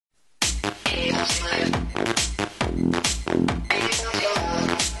Able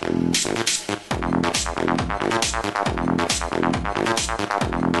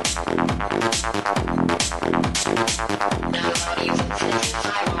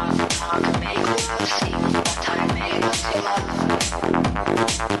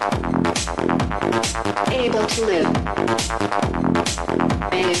to live.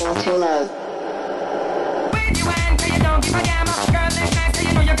 Able to love. Wave your hand, 'cause you don't give a damn. Girl, that's nice, so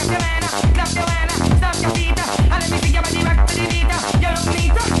you know you got your man. Clap your hand, stomp your feet. And let me see your body rock to the beat. You look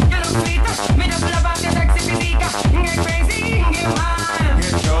neat, you look sweet. Me just love off your sexy physique. Get crazy, get wild,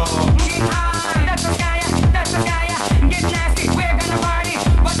 get strong, get high. That's the sky, that's the sky. Get nasty, we're gonna party.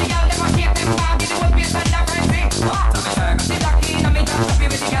 But the girl, them a shake them body. The whole place under frenzy. What? I'm a circus, the lucky. And me just happy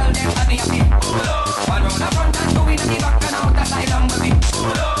with the girl, them happy, happy. One round the front and two in the back and out the side and with me.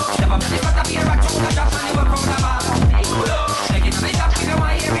 Step up to the front of your rock, shoulder drop and you will throw the ball. Take it to the top, if you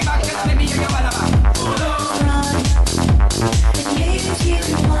want to hear me back, just let me hear you all about. And maybe keep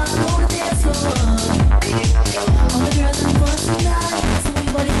you on the dance floor. All the girls and boys tonight, so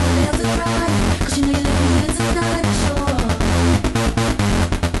everybody can dance and cry. 'Cause you know you're living with it tonight, sure.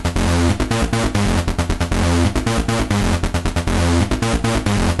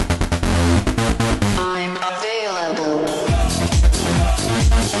 I'm available.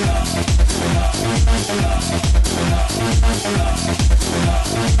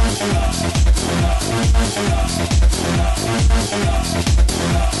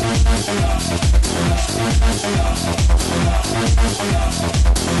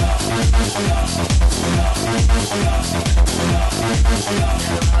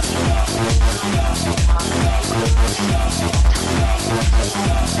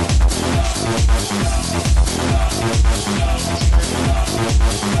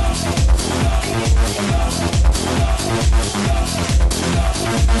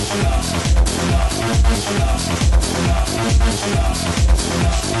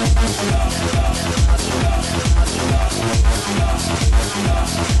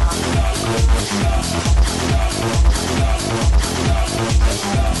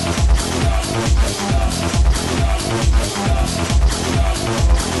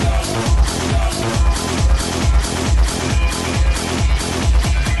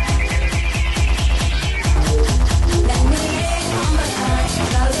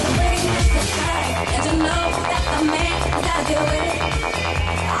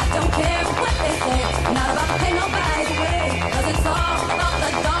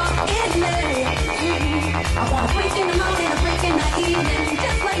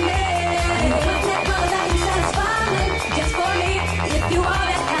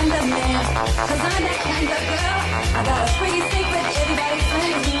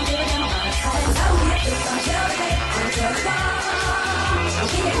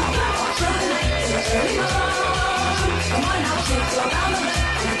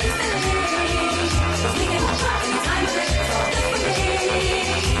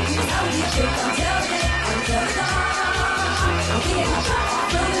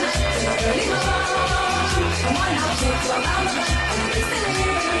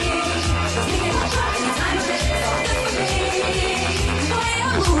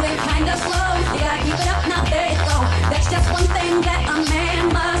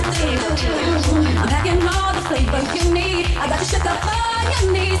 I got to shake up on your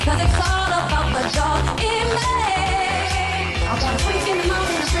knees, 'cause it's all about the joy in me. I got a freak in the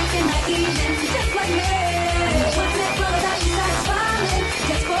morning, a freak in the evening, just like me. What's that brother that you satisfy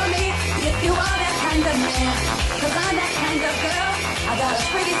just for me, if you are that kind of man, 'cause I'm that kind of girl. I got a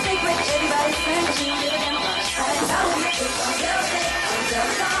pretty secret, everybody sings you live in my head. I will make it until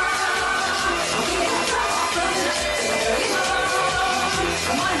dawn. I'll give it a try from the night to the early morn.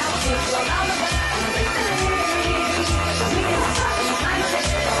 Come on, I'll take you around the back and break the lane.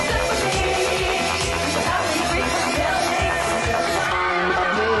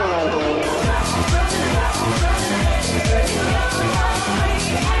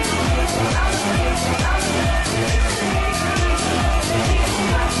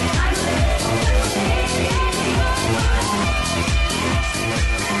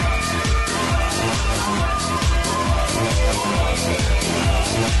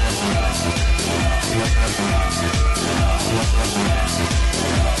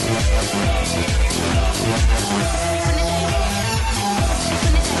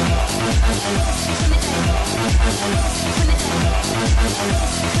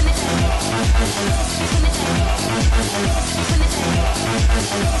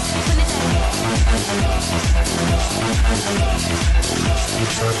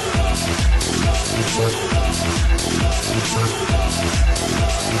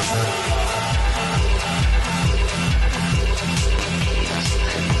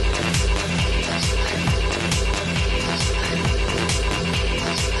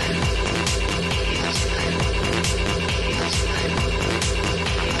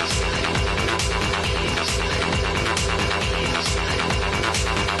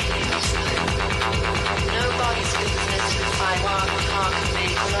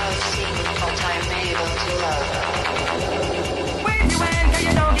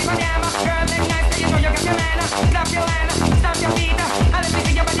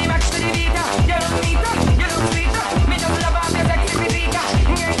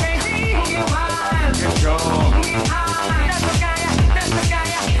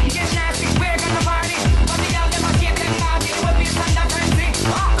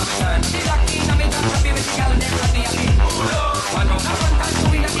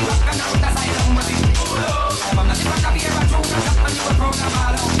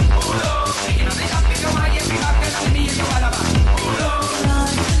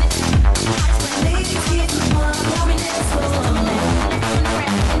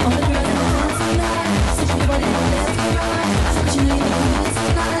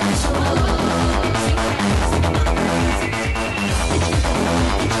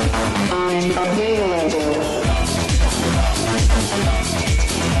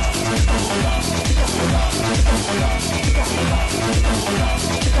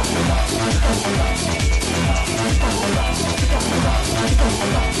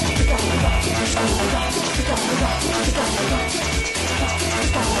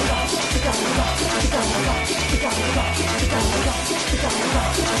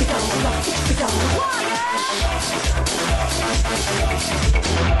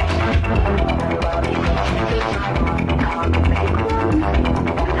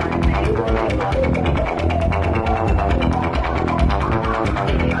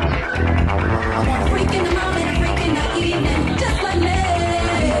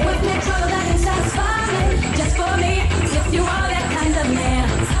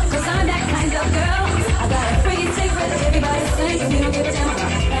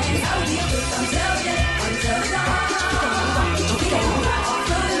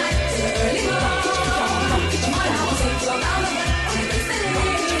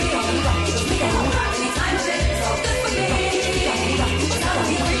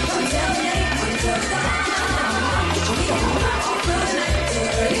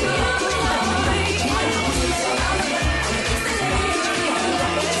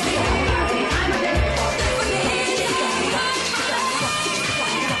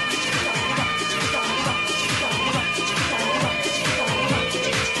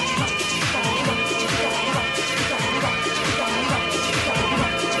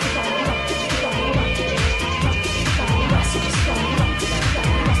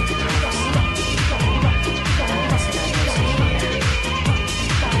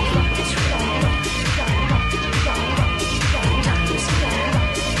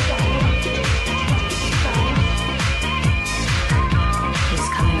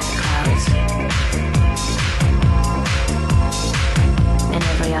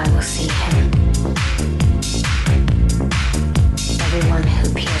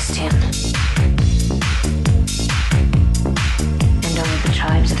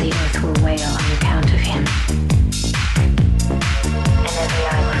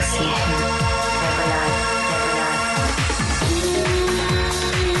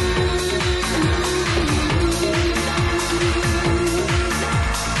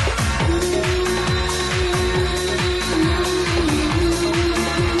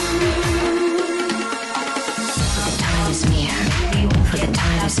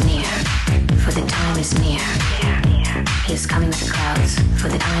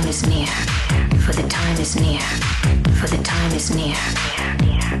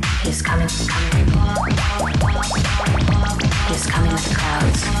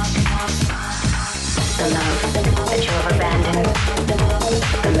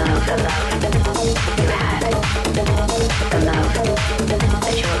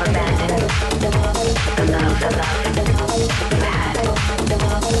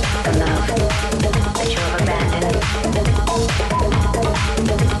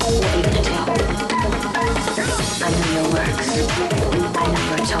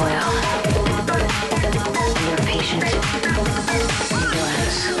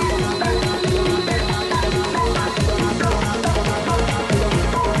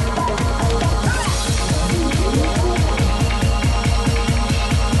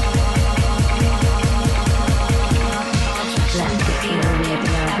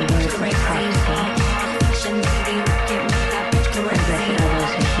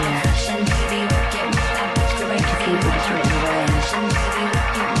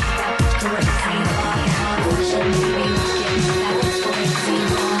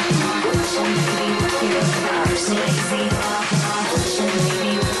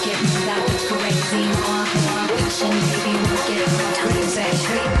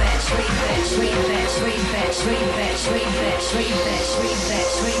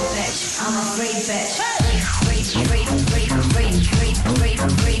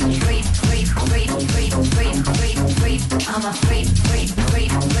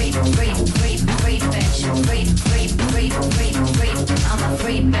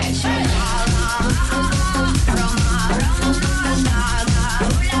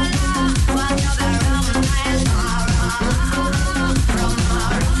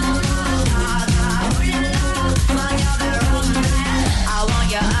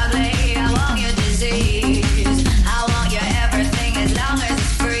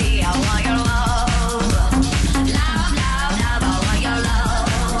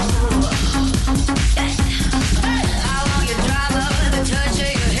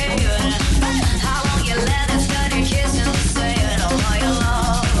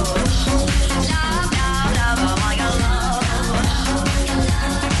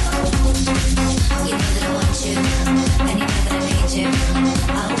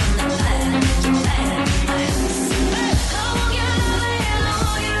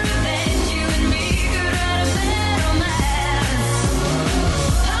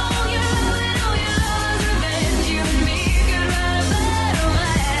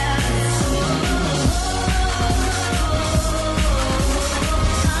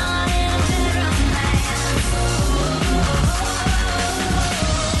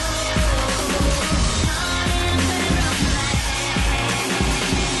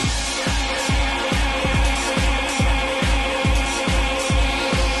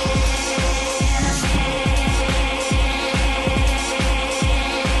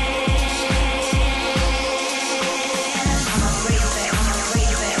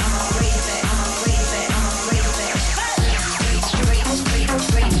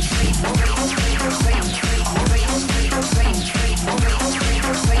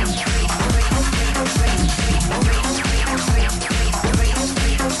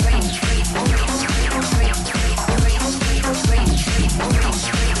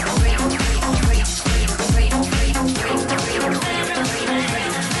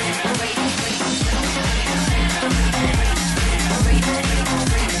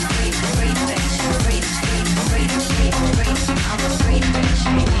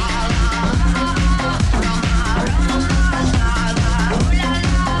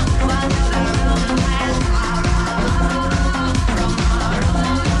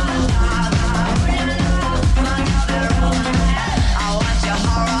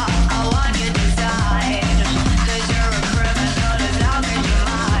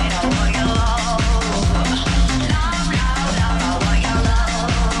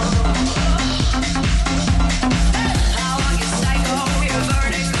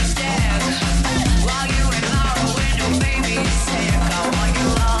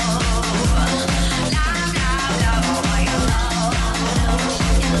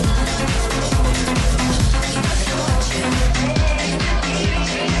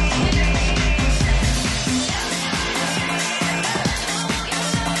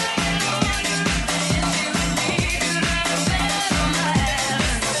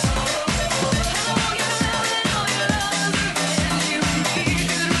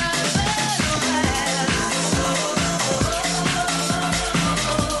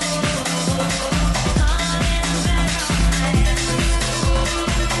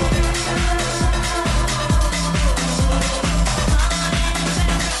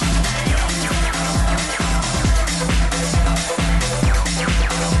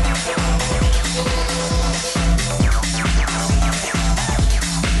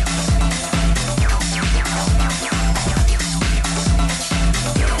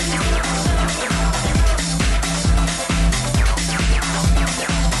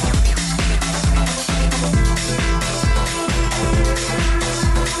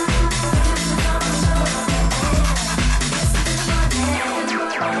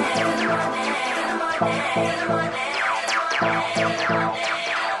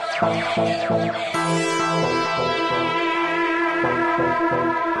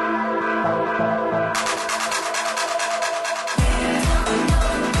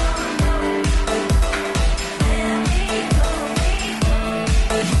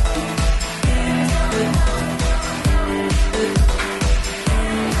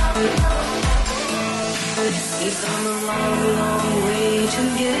 We've come a long, long way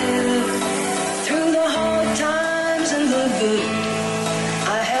together. Through the hard times and the good,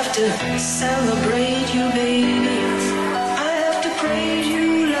 I have to celebrate you, baby. I have to praise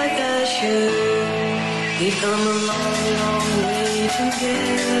you like I should. We've come a long, long way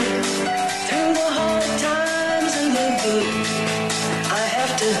together. Through the hard times and the good, I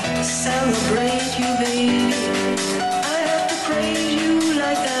have to celebrate you, baby. I have to praise you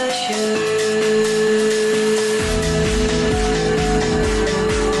like I should.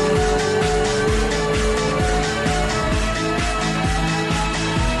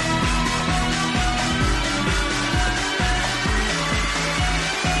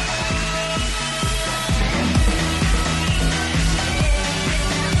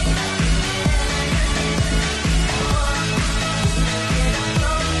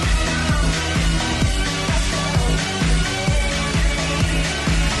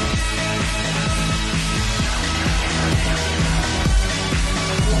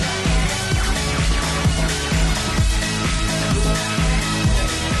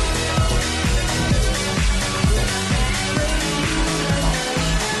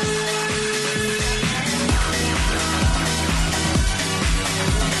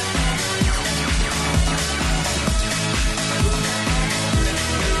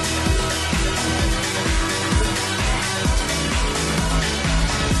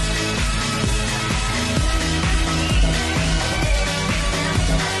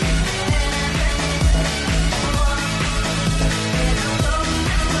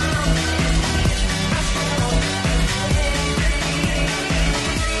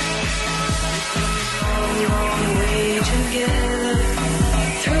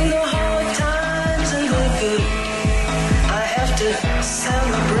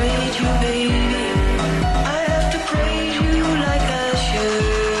 Celebrate you, baby. I have to praise you like I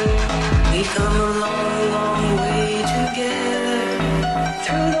should. We've come a long, long way together.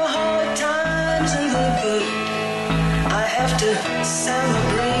 Through the hard times and the good, I have to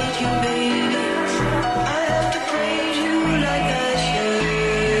celebrate you, baby. I have to praise you like I should.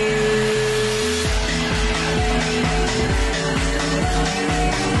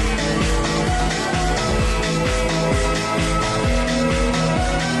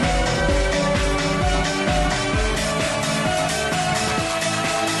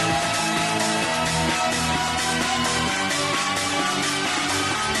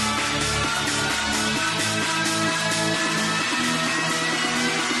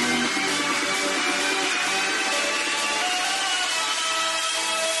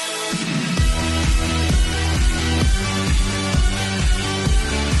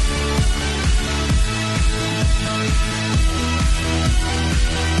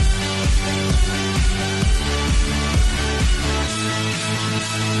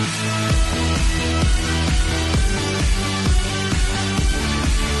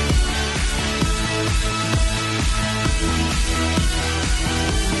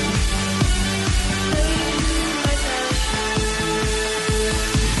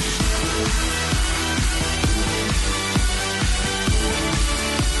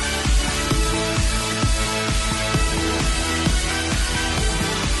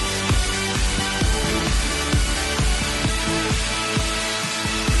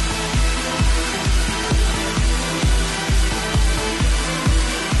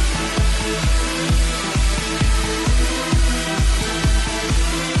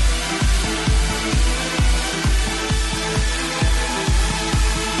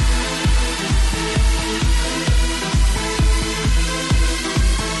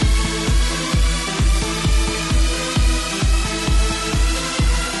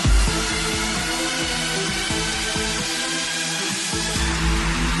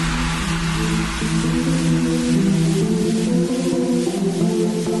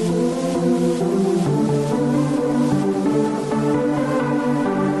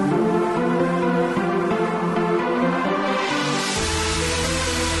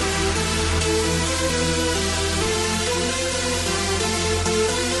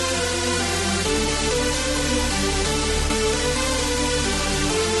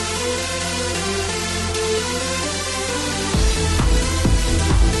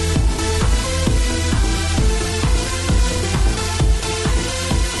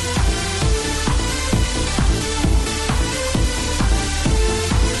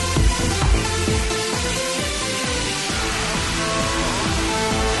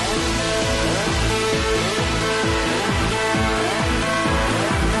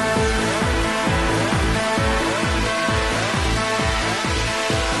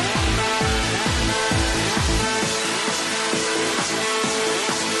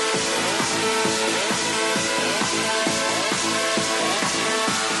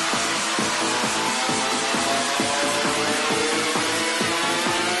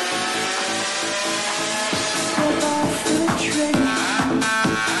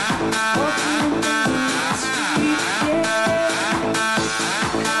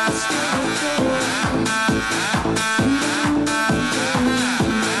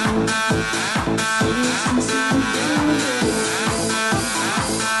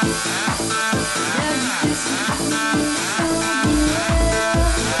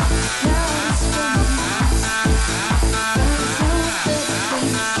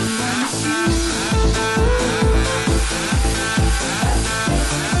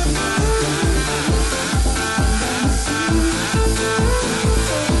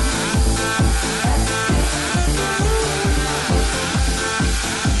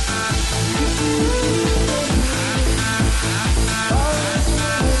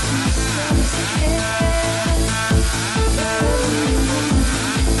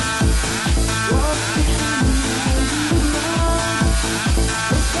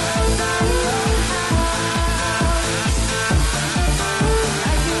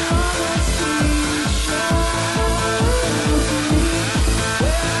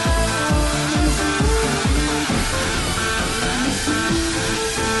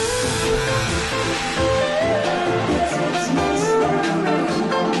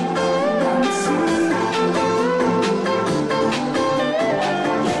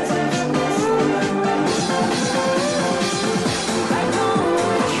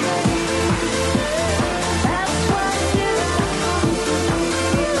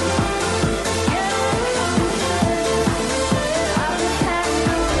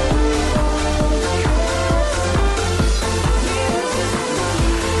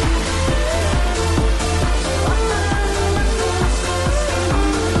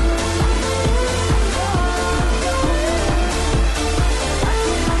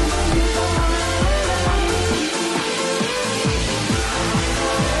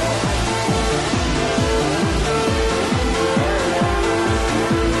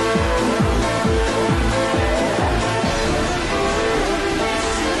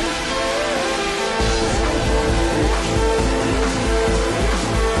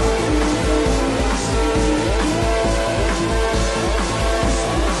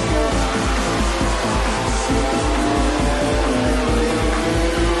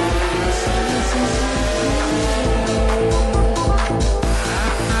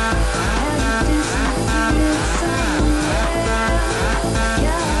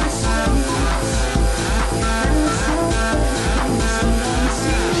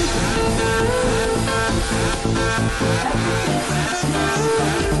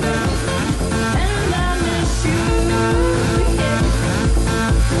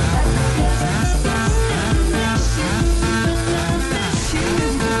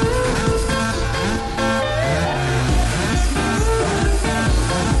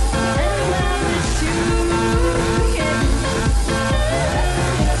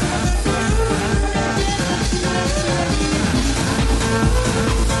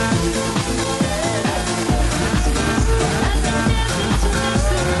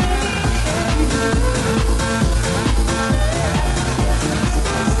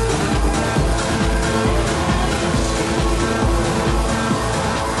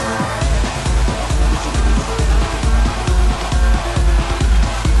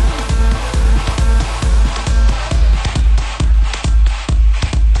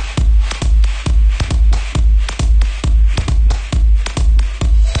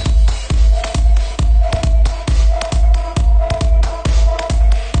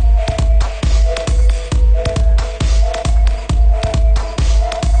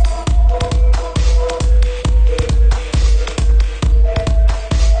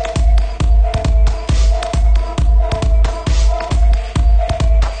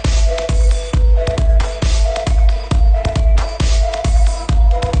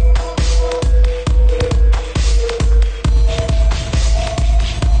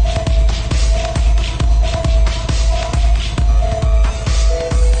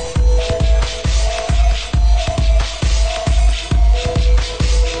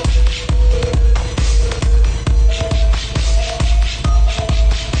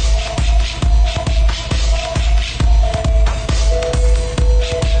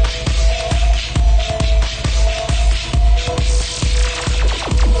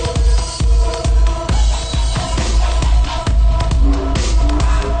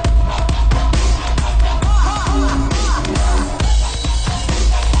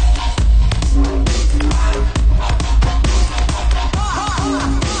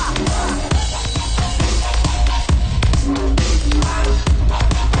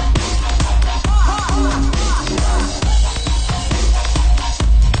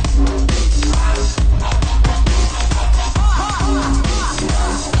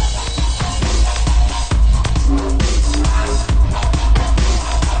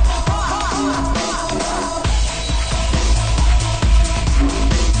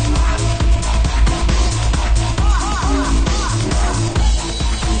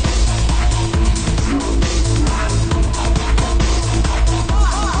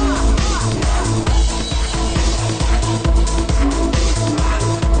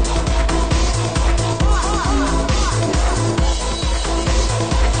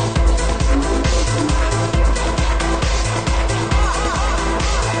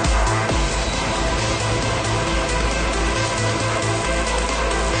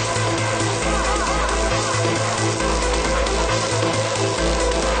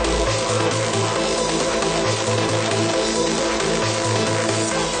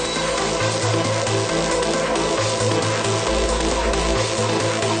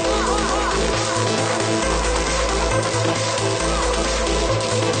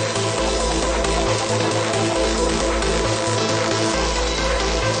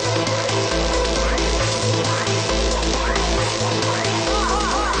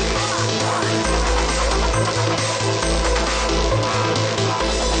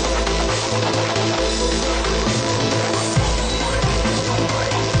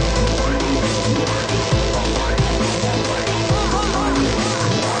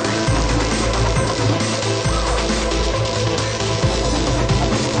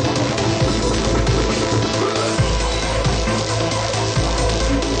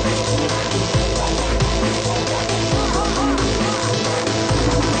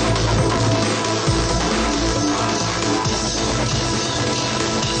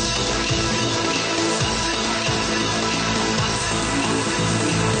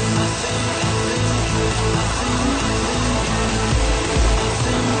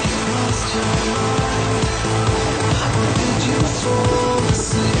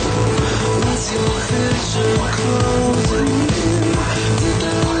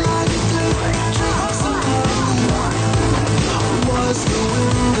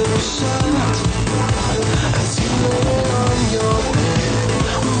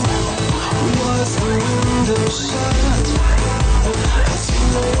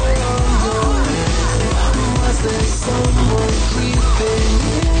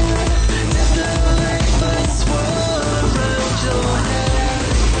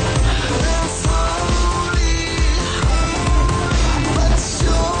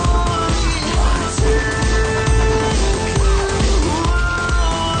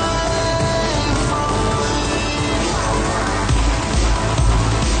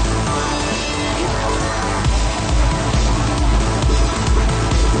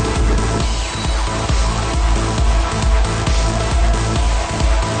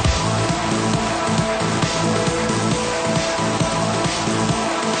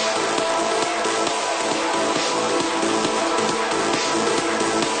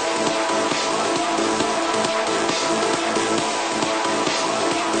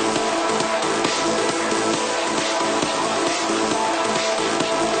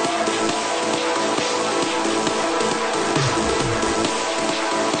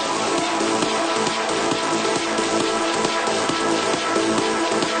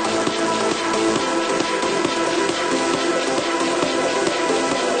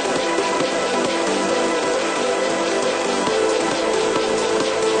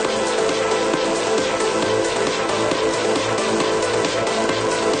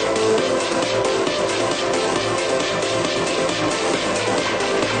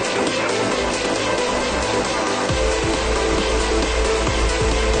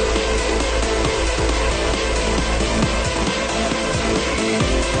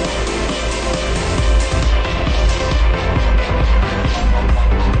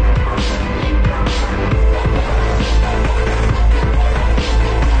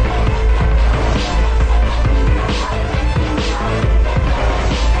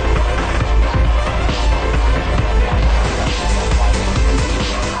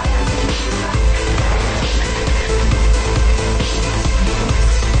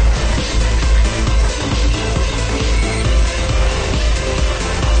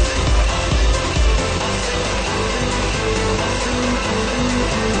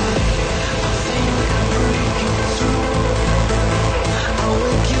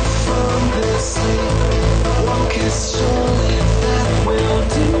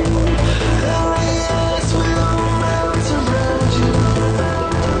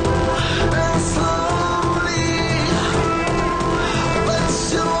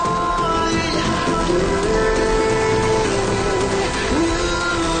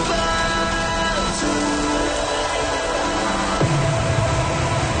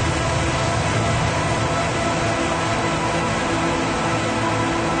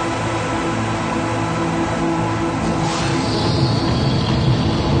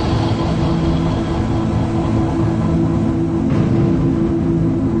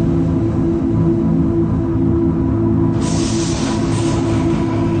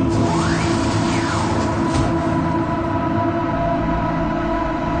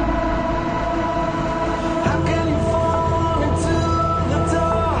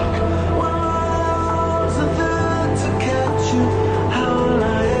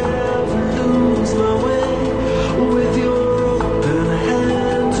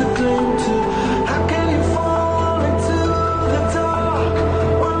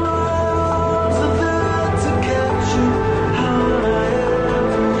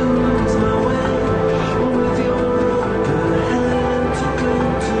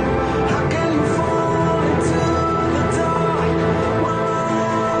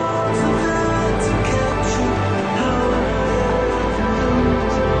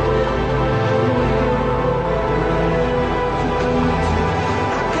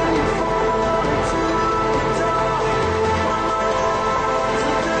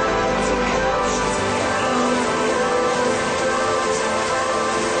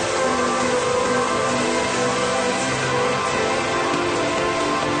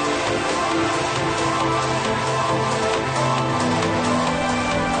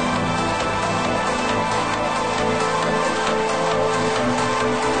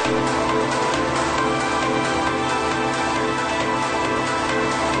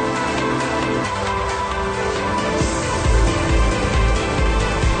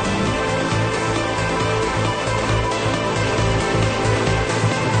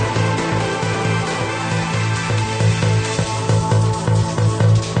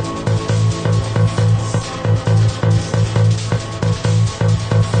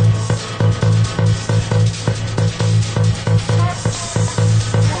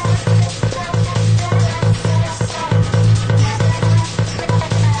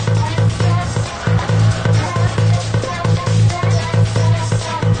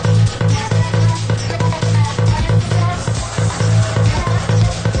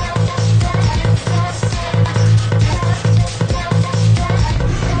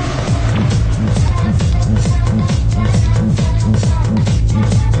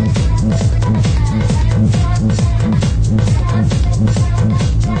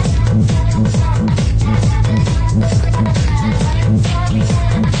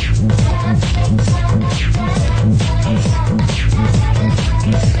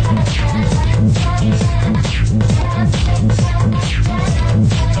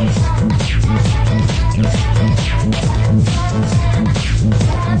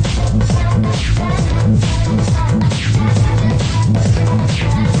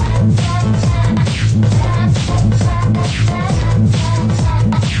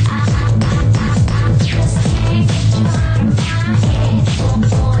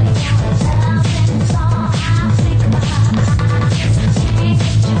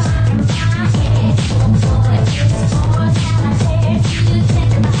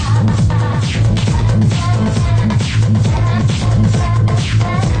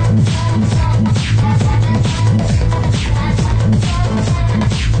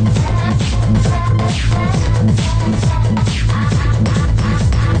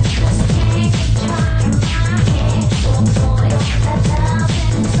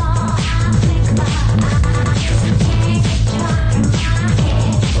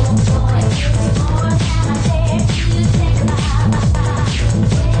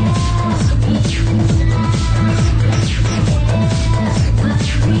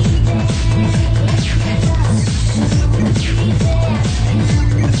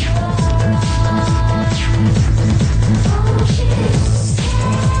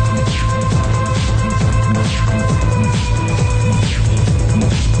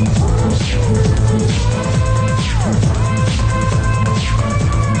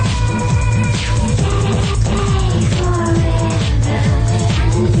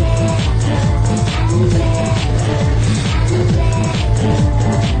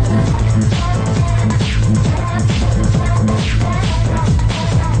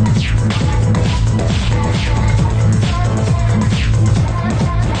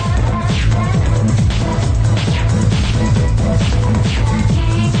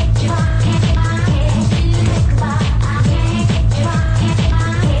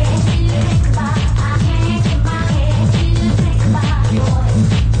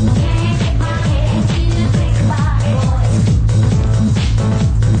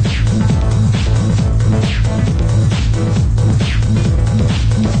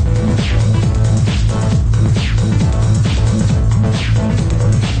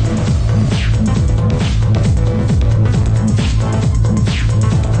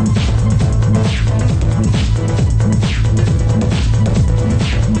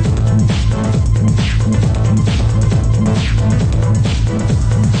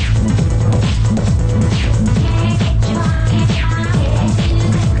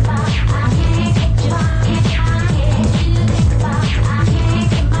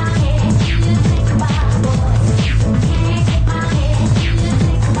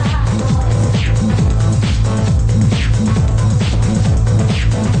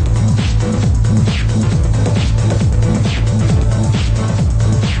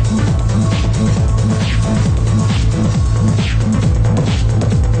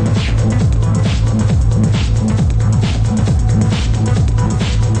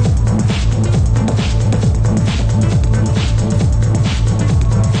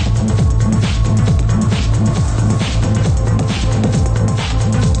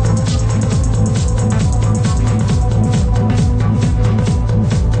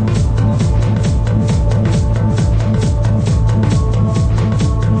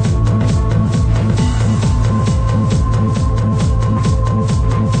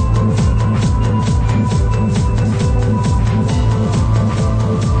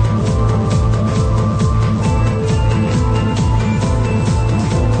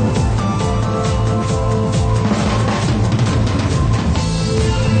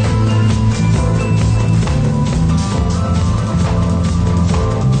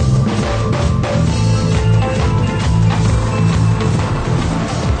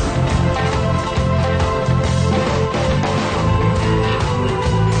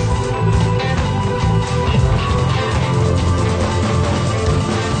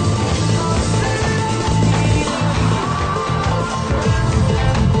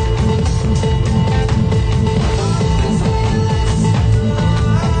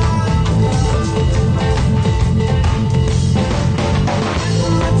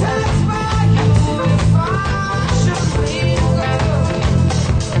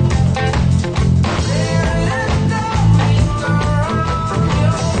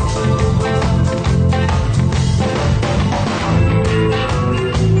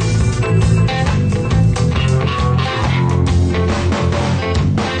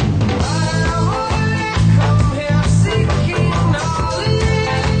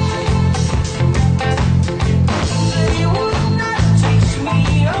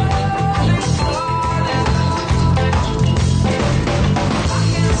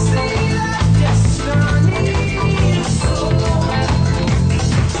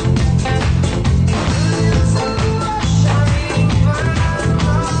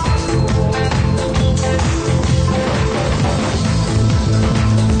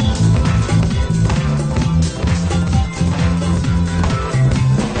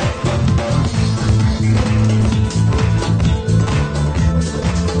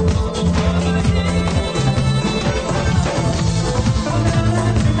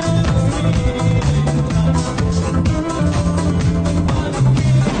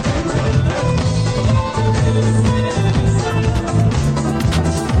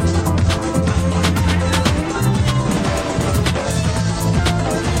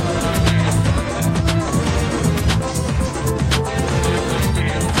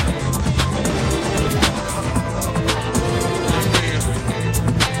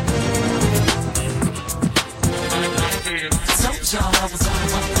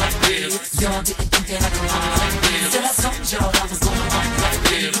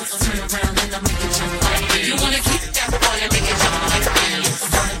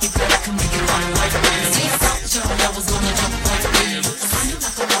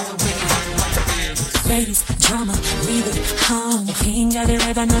 ain't got it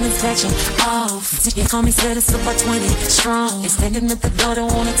right, but none inspection off. You call me, said it's about 20 strong. It's standing at the door,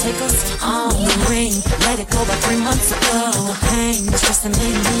 don't wanna take us on the ring. Let it go about 3 months ago. The pain, the stress that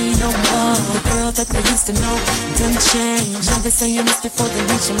made me no more. The girl that they used to know didn't change. Now they saying this before they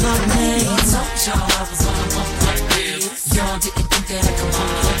reach my name. I told y'all I was on a bump like this. Y'all didn't think that I could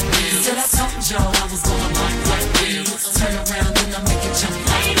bump like this. Said I told y'all I was gonna bump like this. Turn around and I make it jump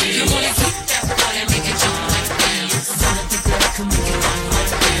like this. You wanna keep that boy and make it jump like this. Wanna think that I can make it jump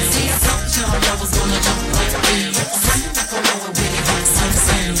like this. See, I told y'all I was gonna jump like this. So you not gonna know it when it hurts. I'm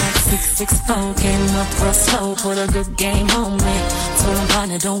saying that 664 came up real slow, put a good game on me. Told him,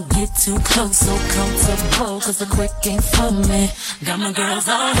 partner, don't get too close, so comfortable, cause the quick ain't for me. Got my girls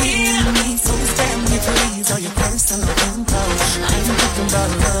all here with me, so spare me please, all your personal info. I ain't thinking about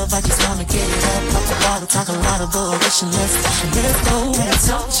love, I just wanna get it up. Pop a bottle, talk a lot of bullshit, let's go. I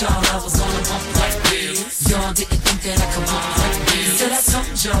told y'all I was gonna bump like this. Y'all didn't think that I could bump like this. Said I told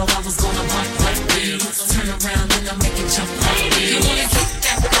y'all I was gonna bump like this. Turn around and I make it jump like this. You wanna keep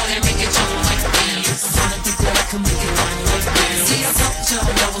that boy and make it jump like this. Wanna think that I can make it jump like this. See, I told y'all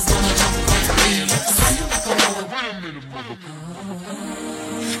I was gonna jump like this. So you not gonna know it. Wait a minute,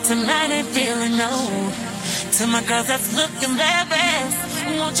 motherfucker. Tonight ain't feeling no. To my girls that's looking their best,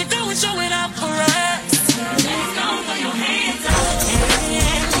 won't you go and show it up for us? Let's go, throw your hands up.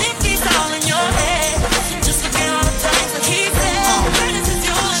 And if he's all in your head, just forget all the things that he said. Greatness is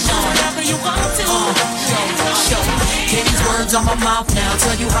yours, do whatever you want to. Get these words on my mouth now,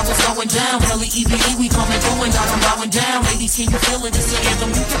 tell you how it's going down. L-E-E-V-E, we coming through and got them bowing down. Ladies, can you feel it? It's the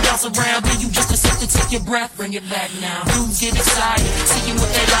anthem, you can bounce around. Then you just accept to take your breath, bring it back now. Dudes get excited, seeing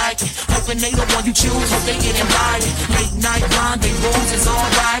what they like it. Hoping they the one you choose, hope they get invited. Late night rendezvous is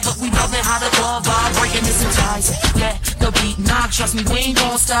alright, but we loving how the club vibrating is enticing. Let the beat knock, trust me, we ain't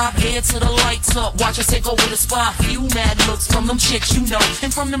gon' stop. Head to the lights up, watch us take over the spot. Few mad looks from them chicks you know,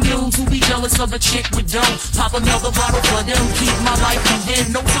 and from them dudes who be jealous of a chick with dough. Pop another bottle for them, keep my life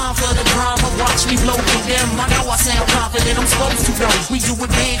condemned. No time for the drama, watch me blow through them. I know I sound confident, I'm supposed to know. We do it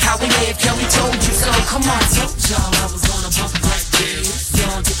big, how we live, Kelly told you so. Come on, told y'all I was gonna bump like this.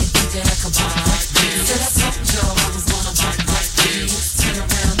 Y'all didn't think that I could bump like this. Said I told y'all I was gonna bump like this. Turn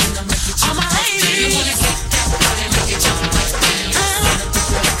around and I make it jump like this. You wanna get that boy and make it jump like this. Wanna think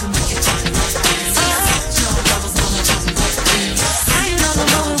that I can make it jump like this. See, I told y'all I was gonna jump like this. I ain't never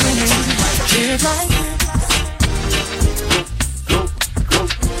know it when it get like this.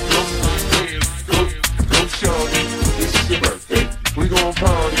 We gon'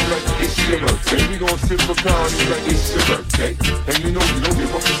 party like it's your birthday. We gon' sip a party like it's your birthday. And you know you don't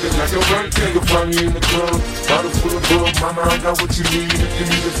give up, it's like your birthday. You'll find me in the club, bottle full of bug. Mama, I got what you need if you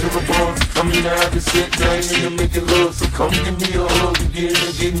need a silver bar. I'm in the habit, set down, and you're making love. So come give me a hug again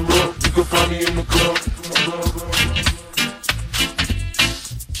and getting rough. You can find me in the club.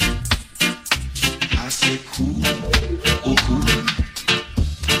 I say cool, oh cool,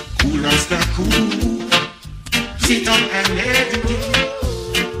 cool as the cool. Sit down and let it go.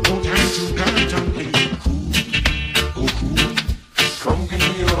 No time to contemplate. Cool, oh cool. Come give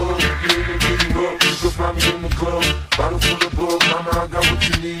me a hug again and getting rough. You can find me in the club, bottle full of bug. Mama, I got what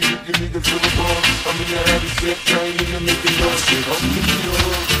you need if you need a silver bar. I'm in the habit, set down, and you're making love. So come give me a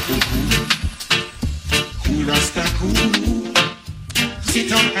hug. Oh cool, cool as the cool. Sit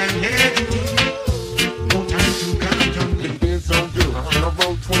down and let it go. No time to contemplate. It's so good. I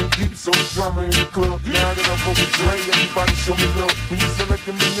roll 20 deep, so much drama in the club. Now that I'm focused, Dre, everybody show me love. When you select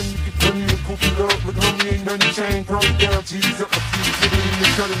them in, then you get plenty of goofy love. Look, homie, ain't nothing changed. Throw it down, cheese up. I see you sitting in the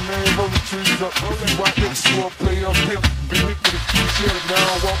cutting, man. Roll the trees up. You watch it, you all play up here. Been me for the t-shirt, now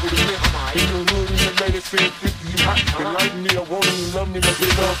I walk with a limp. In the hood, and the ladies say 50, you hot. They like me, I want them, you love me, like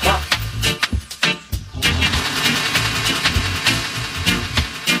they love pop.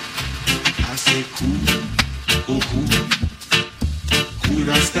 I say cool, oh cool, cool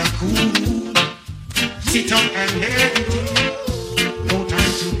as the cool. Sit down and let it go. No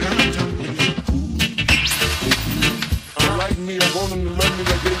time to contemplate. Cool, oh cool. I like me, I want them to love me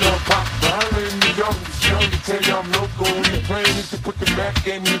like they love pop. But I live in New York, it's young to tell you I'm local. When you're playing it to put the back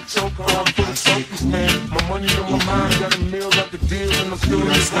game in the choker. I'm full of focus, man. My money on my mind, got a meal out the deal, and I'm still in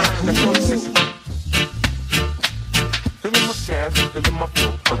the grind. That's all it's feeling my shaft, feeling my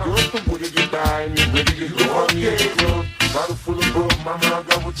flow. A girl from Wooded, you die, and you're ready to go. I'm in the club, bottle full of bug. Mama, I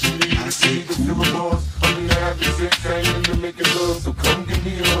got what you need. If you need the silver bars, I'm in the habit, sex, ain't into making love. So come give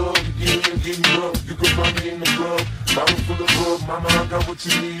me a hug, again and get me rough. You can find me in the club, bottle full of bug. Mama, I got what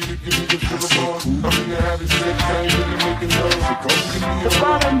you need. If you need the silver bars, I'm in the habit, sex, ain't into making love. So come give me a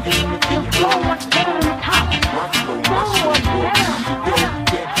hug, again and get me rough. My flow, my show, boy, you don't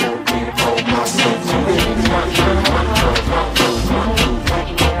get for me. Oh, my soul, my flow, my flow, my flow.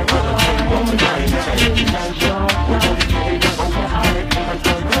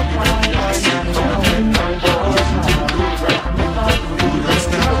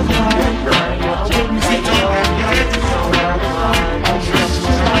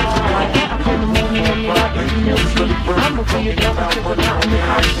 Rumble for your girl, cause it's not in your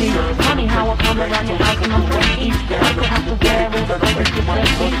house. It's funny how I come around your house and I'm sweaty. I could have to wear all the clothes to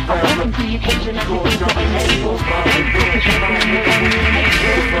safety. I walk into your kitchen, everything's getting labeled. Cause you're running your own, you're an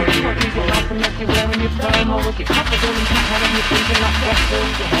angel. You won't leave your house unless you're wearing your thermal. With your comfortable and tight head and you're thinking like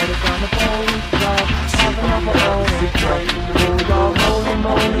Westfield. Your head is on the pole, club, have another roll. Bulldog, rolling,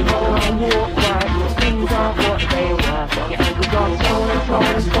 rolling, rolling, walk right. Things aren't what they were. Your ankles are swollen,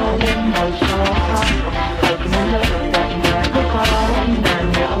 swollen, swollen, no shortcut. Taking a look that you never find, and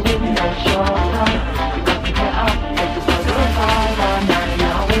you're a window shortcut. You got to get up, take the photo of fire, now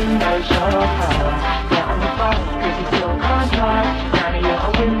you're a window shortcut. Get on the bus, cause you still can't drive, now you're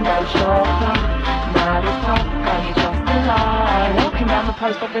a window shortcut. Mad as fuck, are you just a lie? Walking down the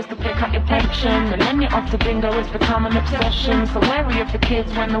post office to pick up your pension, and then you're off to bingo, it's become an obsession. So wary of the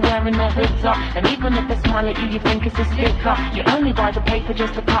kids when they're wearing their hoods up, and even if they smile at you, you think it's a sticker. You only buy the paper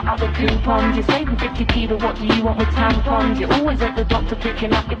just to cut out the coupons. You're saving 50p, but what do you want with tampons? You're always at the doctor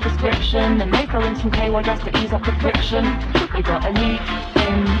picking up your prescription, and they throw in some KY just to ease up the friction. You got a leak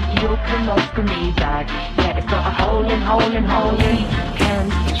in your colostomy bag, yeah, it's got a hole in.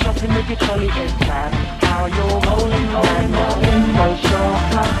 Cans, shopping with your trolley is bad. Now you're rolling, no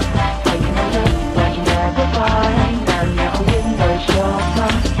shortcut. Taking a look that you never find, and you're a window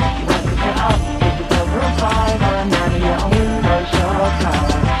shortcut. You want to get up, if it's over a fiver, now you're a window shortcut.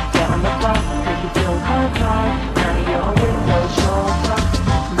 Get on the bus, cause you still can't drive, now you're a window shortcut.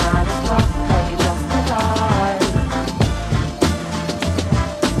 Mad as fuck, cause you just to die.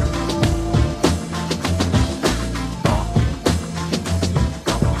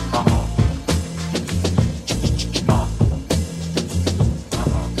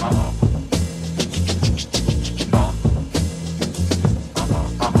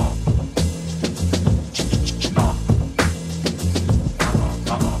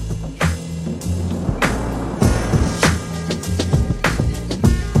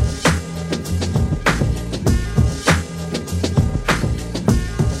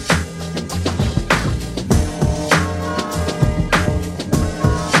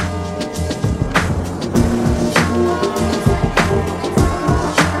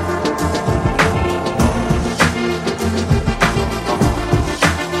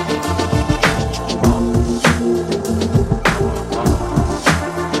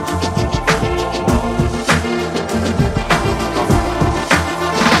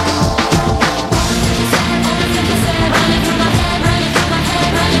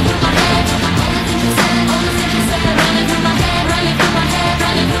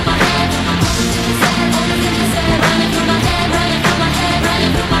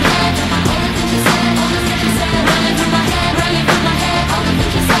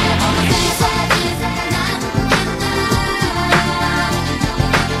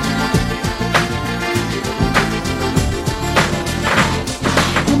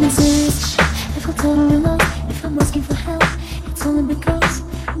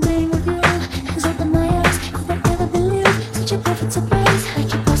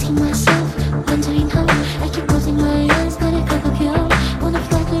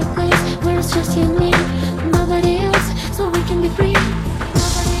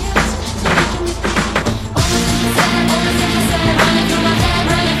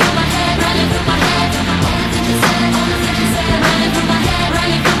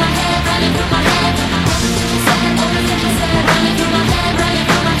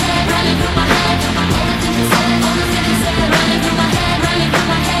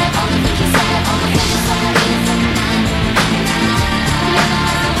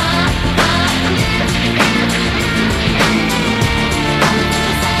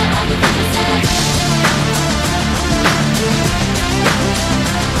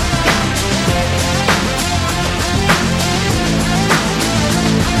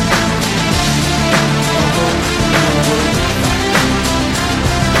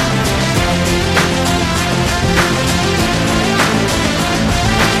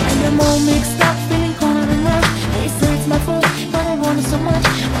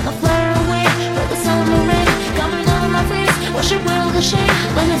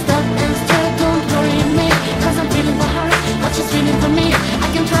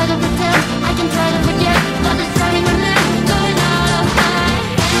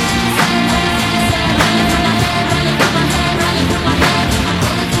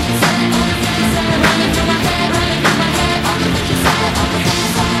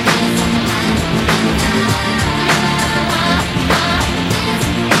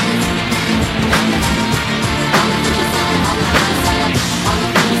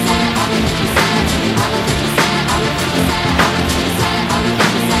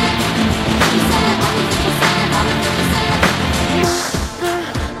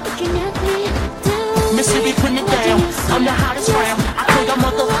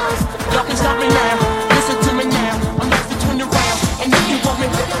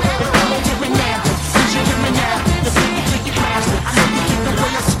 Come on, give me now. Since you with me now, the freaky bounce. I know you keep the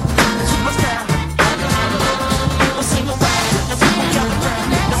way a superstar. People sing around, the people gather around,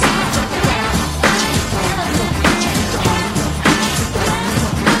 the people jump around.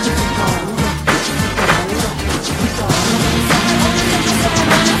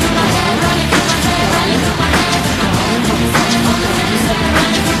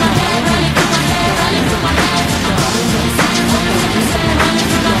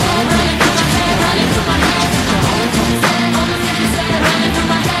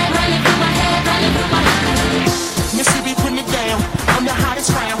 Mississippi, put me down. I'm the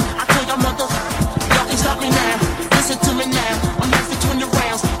hottest round. I tell your mother, y'all can stop me now. Listen to me now. I'm here for 20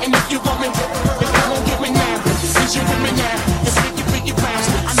 rounds. And if you want me, then come on, get me now. Since you with me now, it's freaky bounce.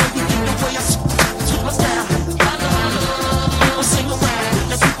 I know you get the way I to my style. People sing around,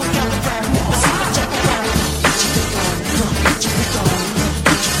 the people gather around, the people jump around.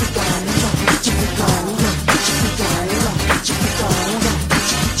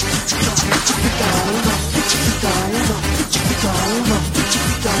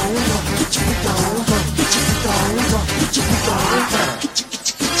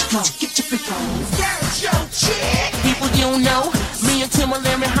 People you don't know, me and Tim are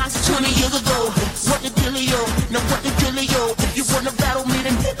Larry Hines 20 years ago. What the dealio? Now what the dealio? If you wanna battle me,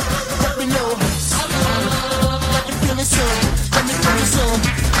 then let me know. Let me feel it, son. Let me feel it, son.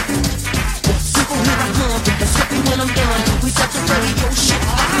 People, here I come. That's what me when I'm done. We got the radio shit.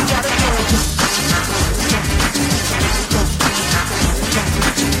 We got it done.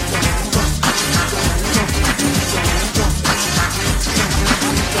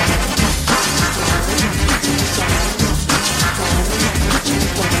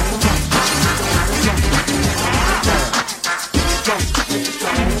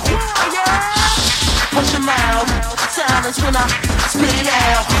 Push 'em out, silence when I spit it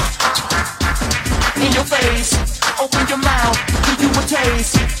out. In your face, open your mouth, give you a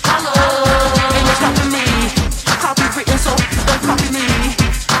taste. Hello, ain't no stopping me. Copy written, so don't copy me.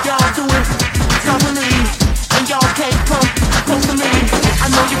 Y'all do it, stubbornly, and y'all can't come close to me. I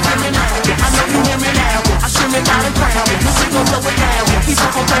know you hear me now, I know you hear me now. I scream it loud and proud, the signal blow it down. People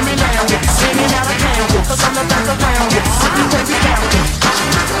gon' play me now, in and out of town, 'cause I'm the best around. If you take me down.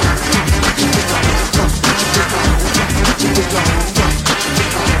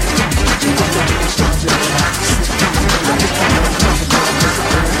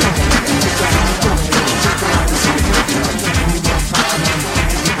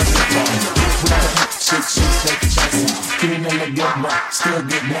 Still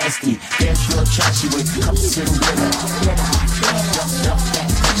get nasty, dance real trashy with cups and glitter.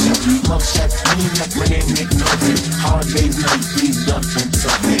 Mugshot, me like my name Nick Nolte. Hard days, night, breathe up and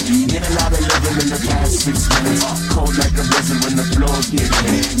something. Get a lot of living in the past 6 minutes. Cold like a blizzard when the floors get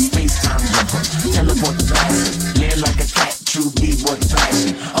lit. Space time jumper, teleport to past. Lair like a cat, true b-boy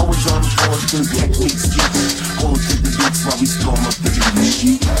fashion. Always on force through techniques, geeks. Hold to the beats while we storm up the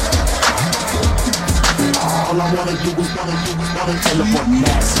beach. All I wanna do is wanna teleport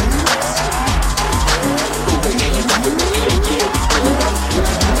massive.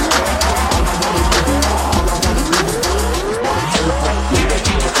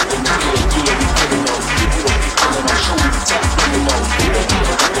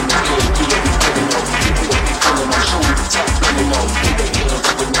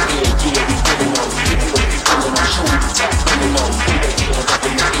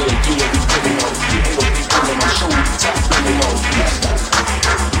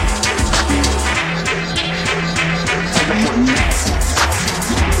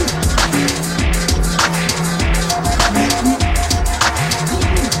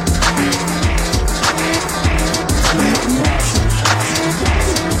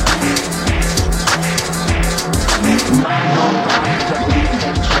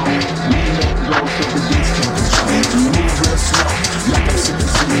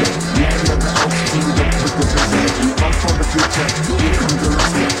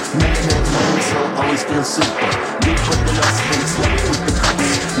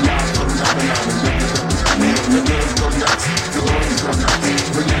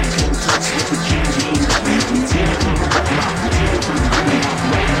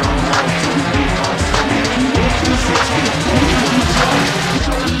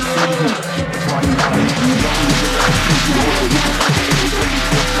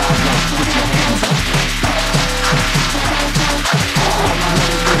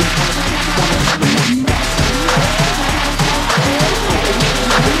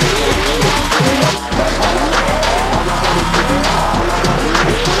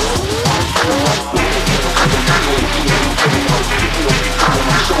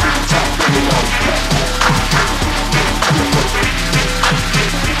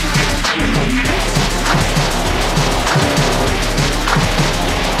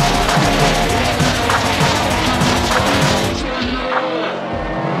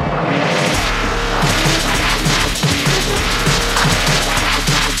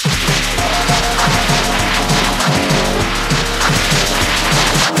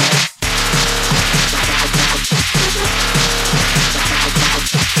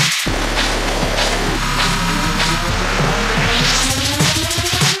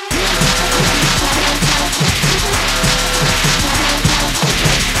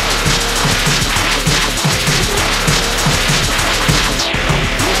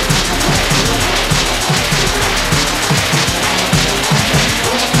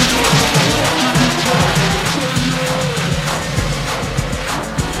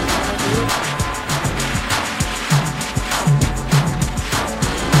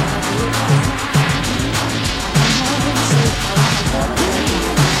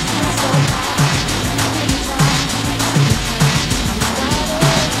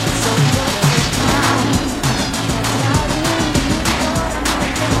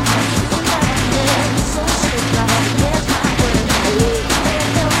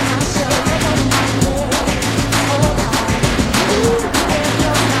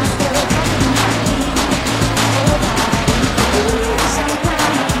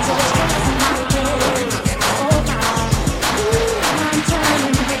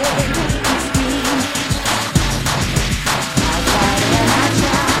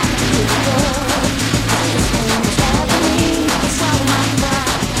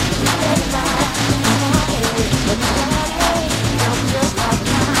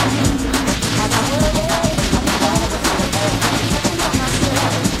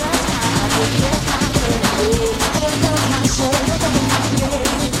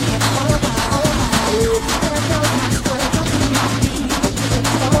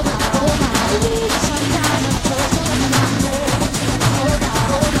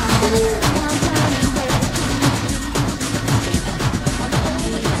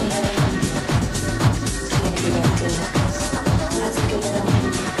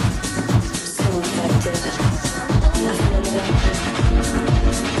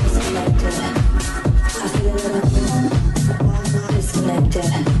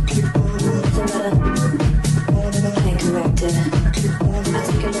 disconnected. It's a little can't correct it. I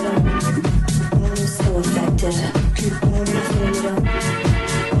take a little so affected. I feel a little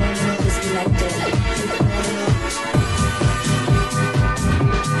disconnected.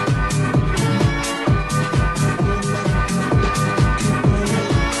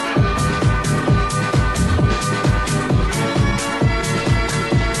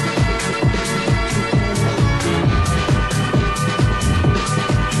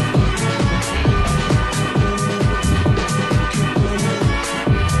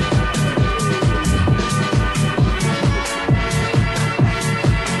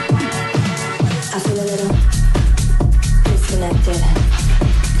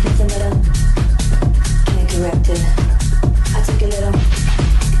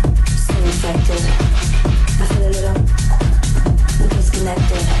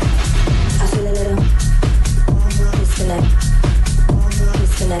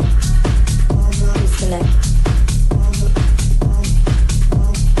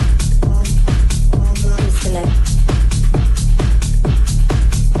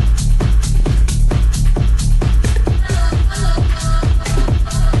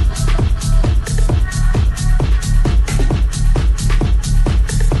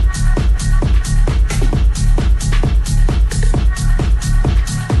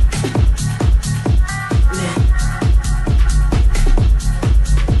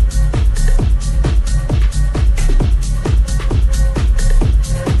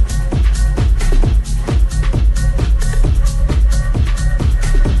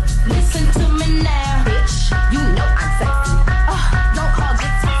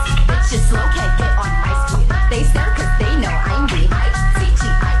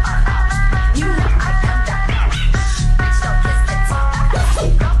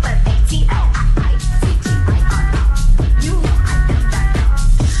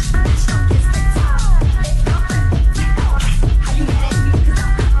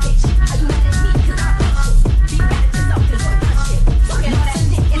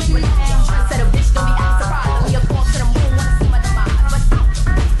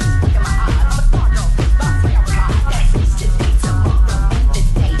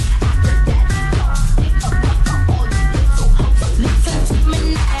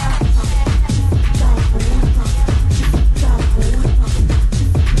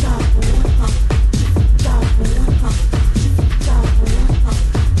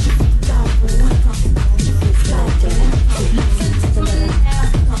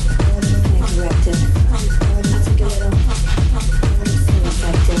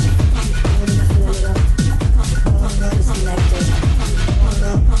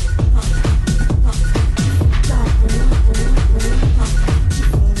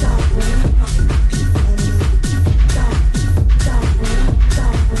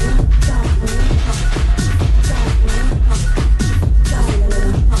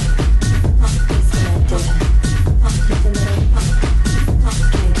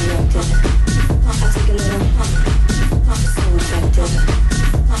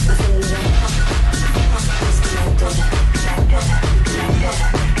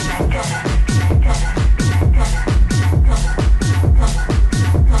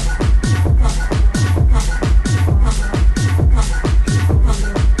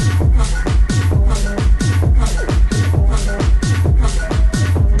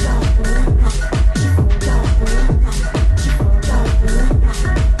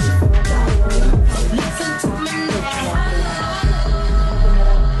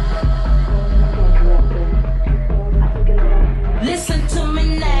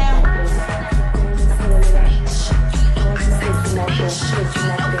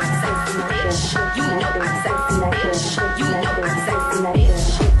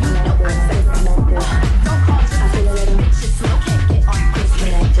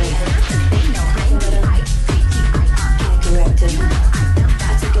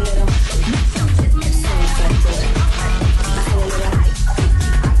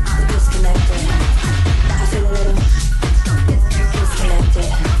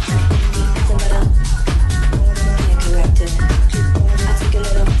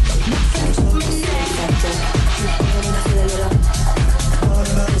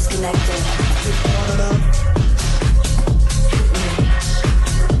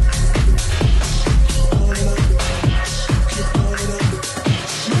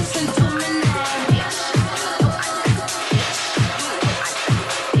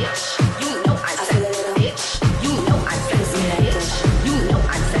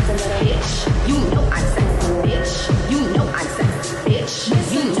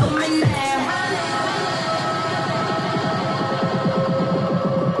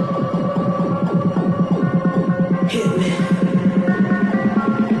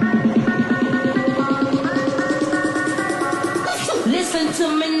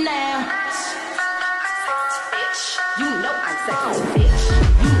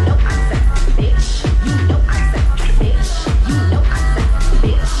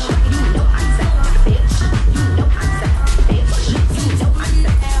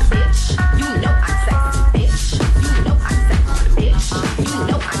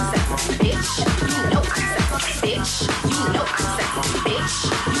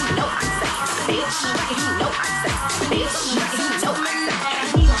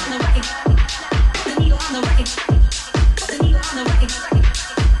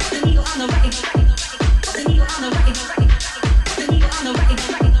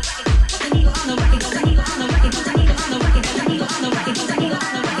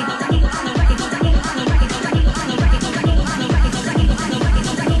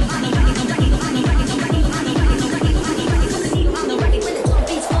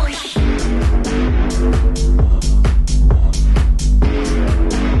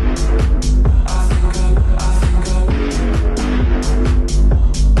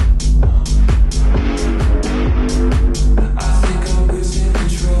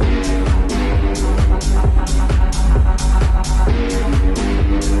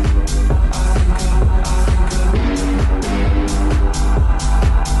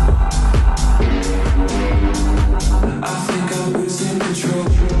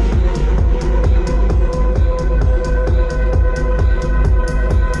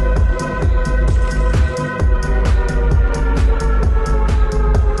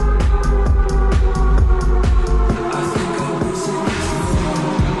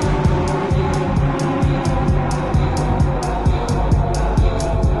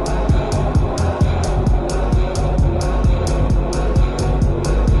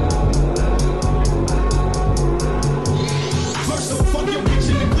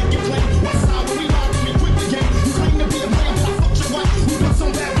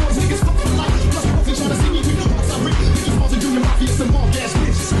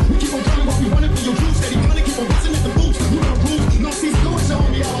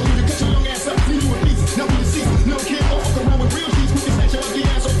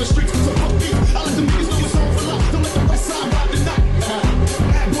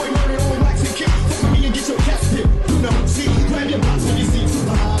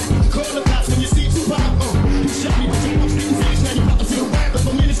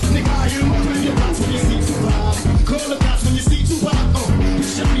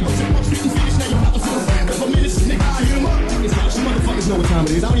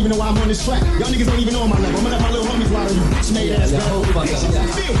 know why I'm on this track. Y'all niggas don't even know my level. I'ma let my little homies water you bitch made ass battle.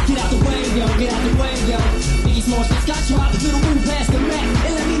 Get out the way, yo, get out the way, yo. Biggie Small shit got dropped, little room past the Mac.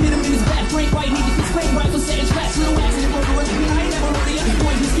 And let me hit him in his back. Frank White needed this fake rifle, setting traps. Little accident over it. I ain't never heard of ya.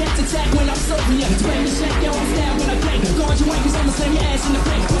 Boys, these cats attack when I'm serving ya. Spraying the shack, yo, I'm stabbed when I play. Guard your way, cause I'ma slam your ass in the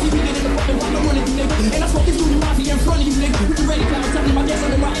face. Pussy bigger than the fucking while I'm running through, nigga. And I'm smoking through the mafia in front of you, nigga. With the ready power, telling my guess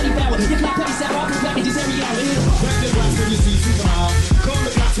under my any power. Get like petty sour, I'll come back and just every hour. Grab the glass when you see Tupac. Call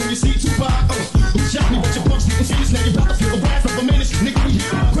the cops when you see Tupac. You shot me, but your punch didn't finish. Now you're about to feel a blast of a minute. Nigga, we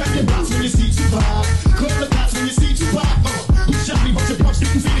here. Grab your box when you see Tupac. Call the cops when you see Tupac. You shot me, but your punch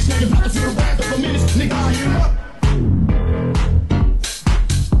didn't finish. Now you're about to feel a blast of a minute. Nigga, I hear up.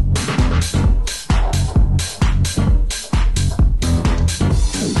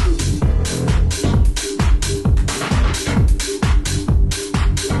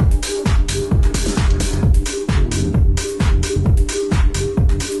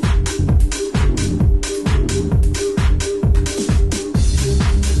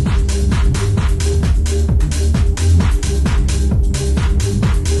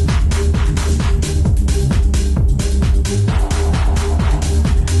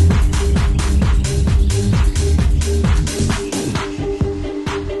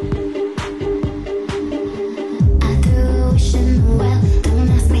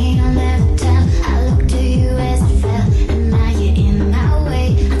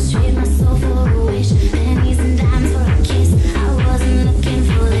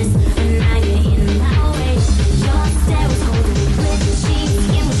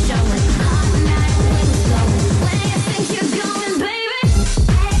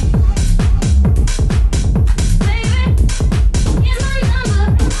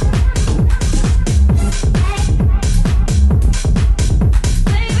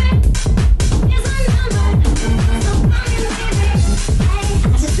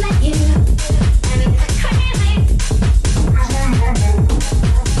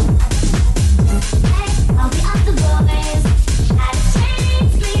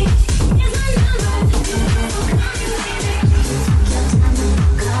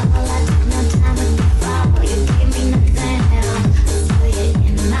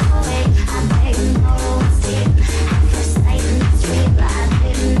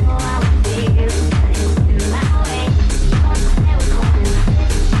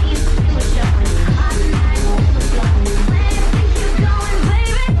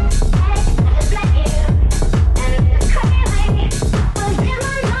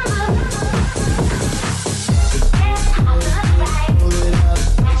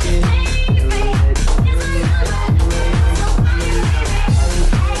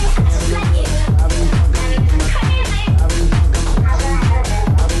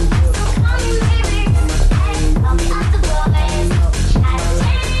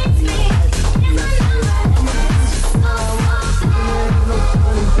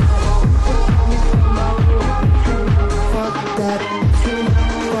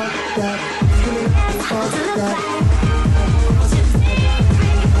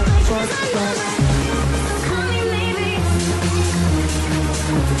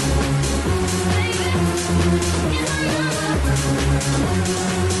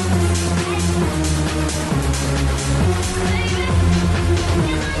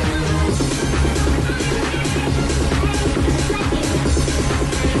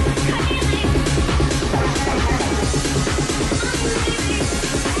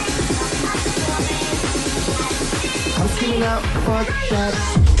 out, fuck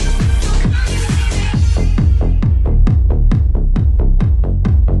that.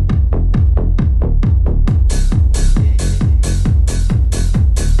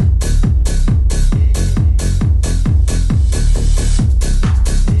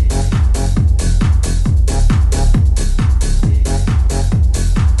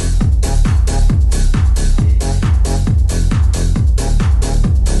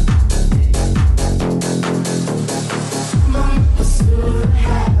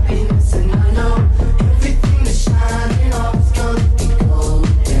 Pursuit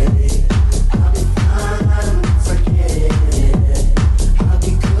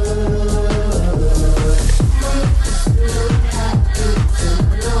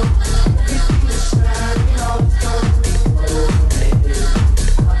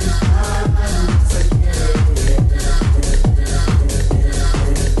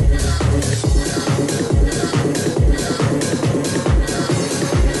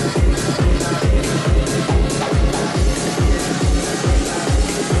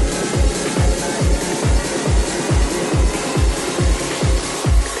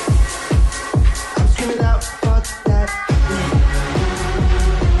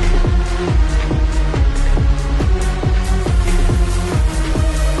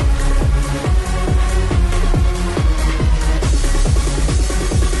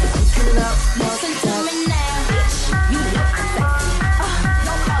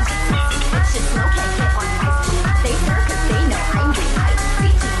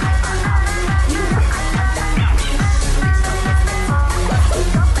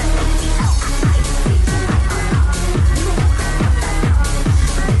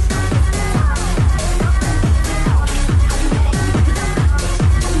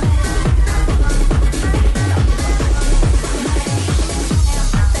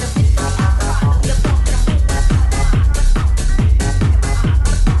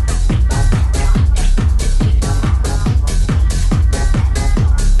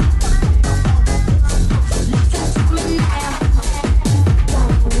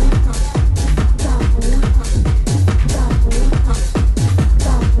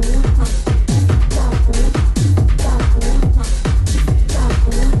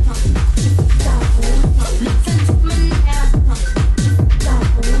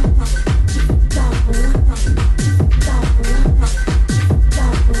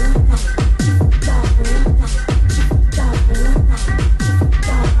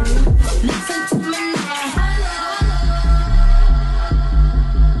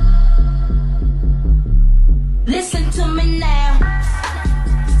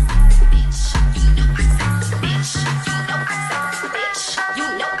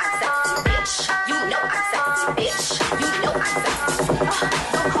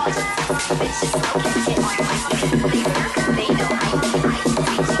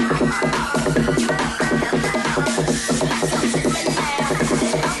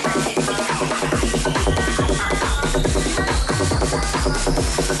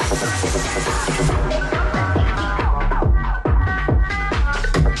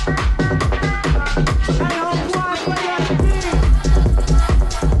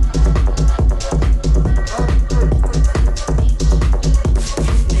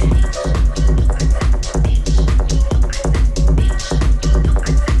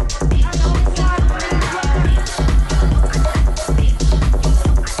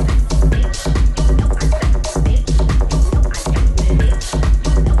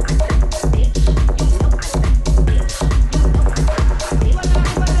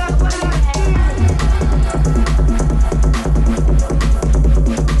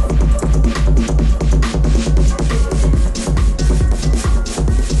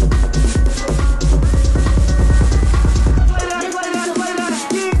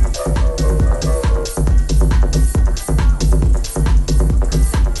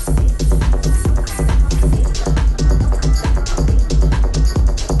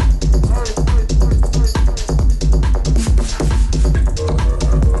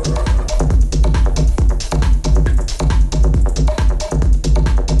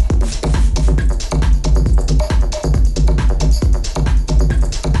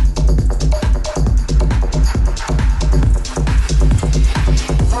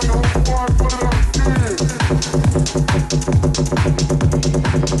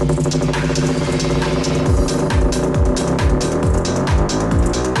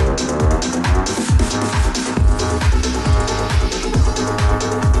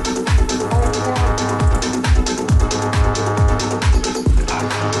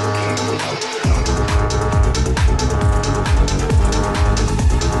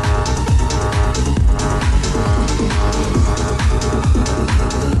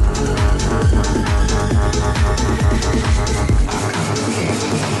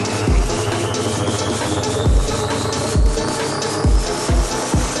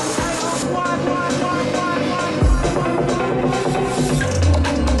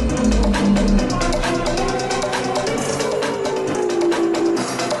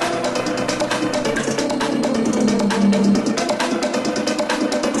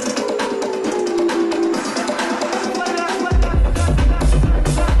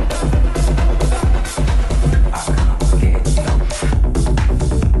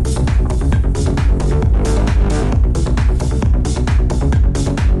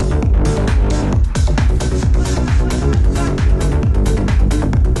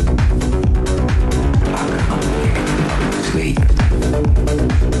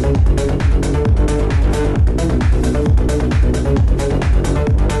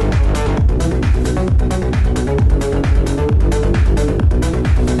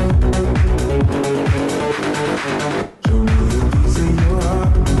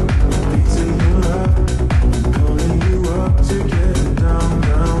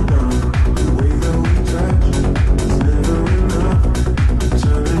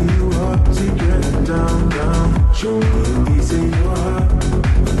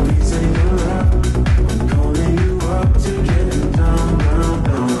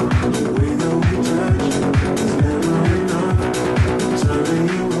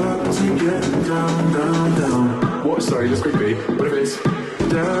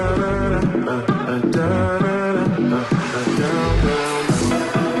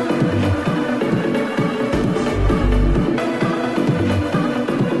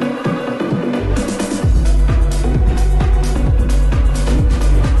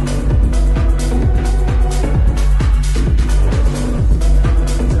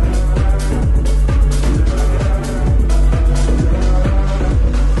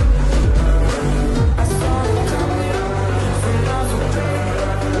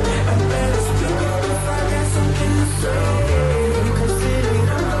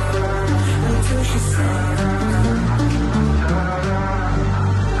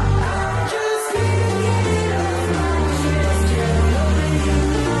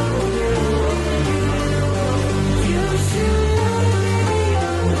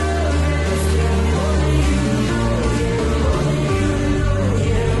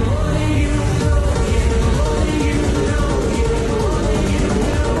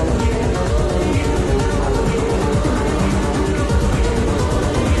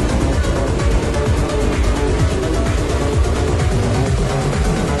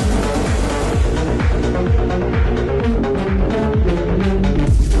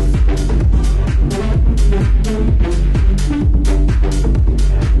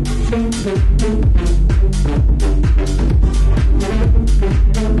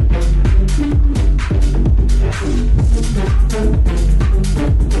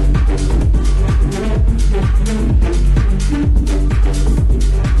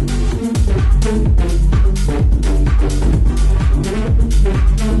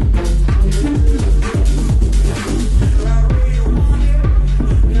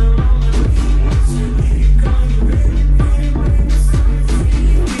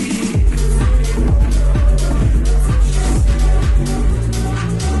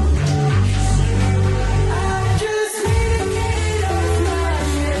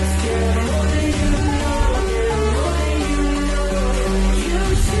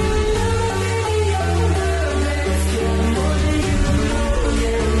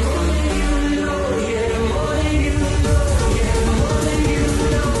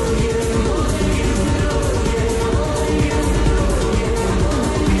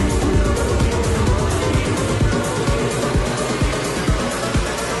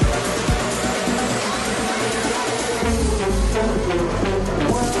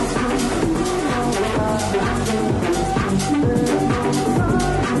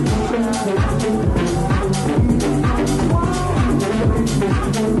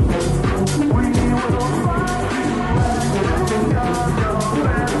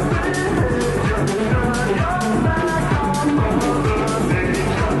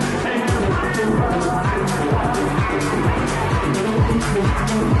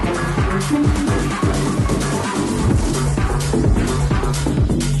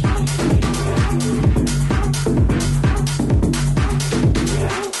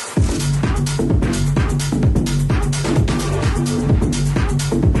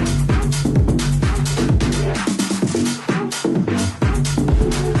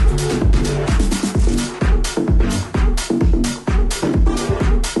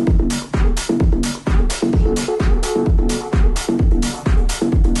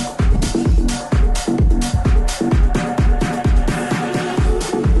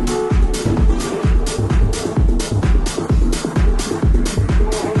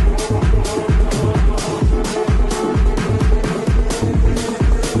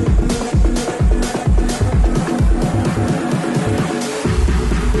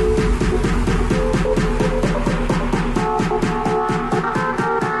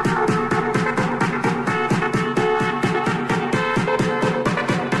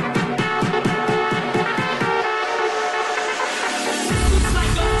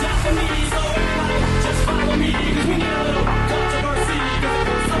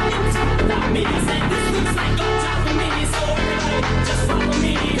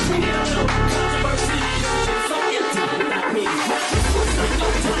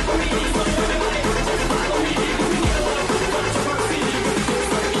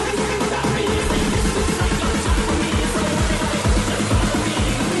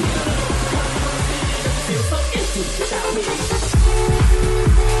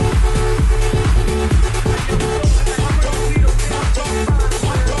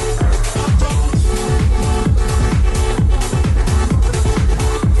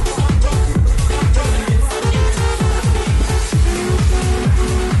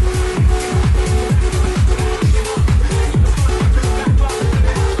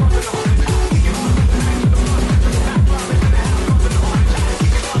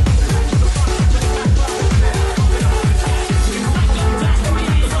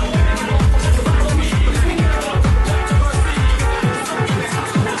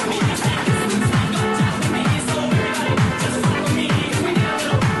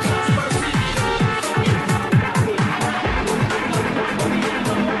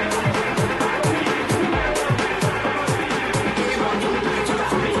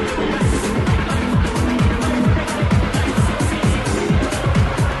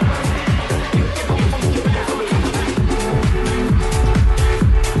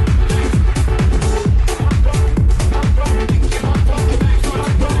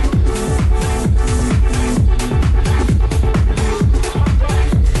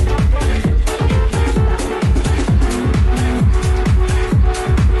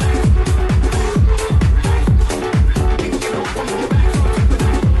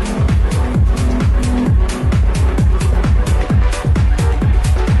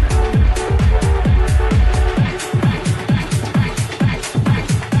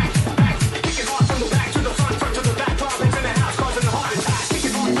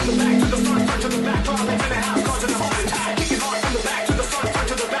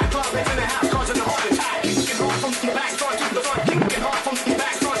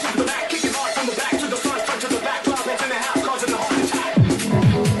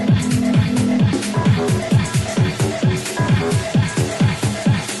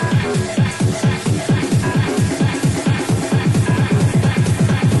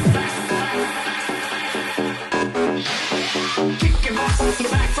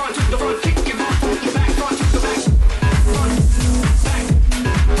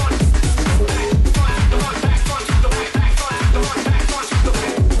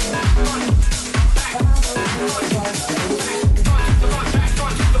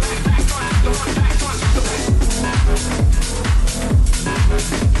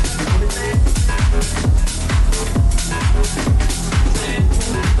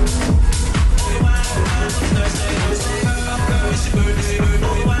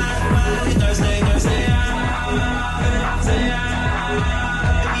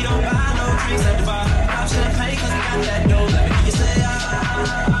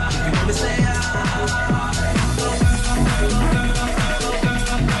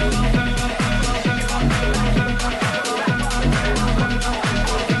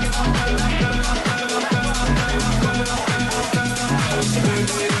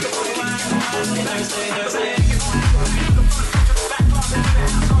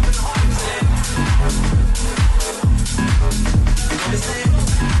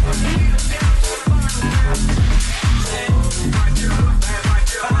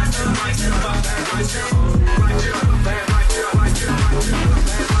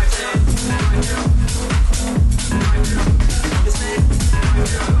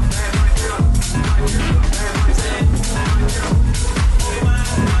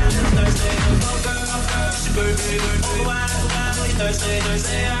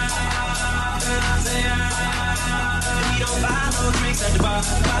Thursday, we don't buy no drinks at the bar.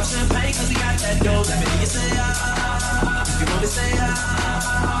 Pop champagne 'cause we got that dough. That baby, you say you wanna say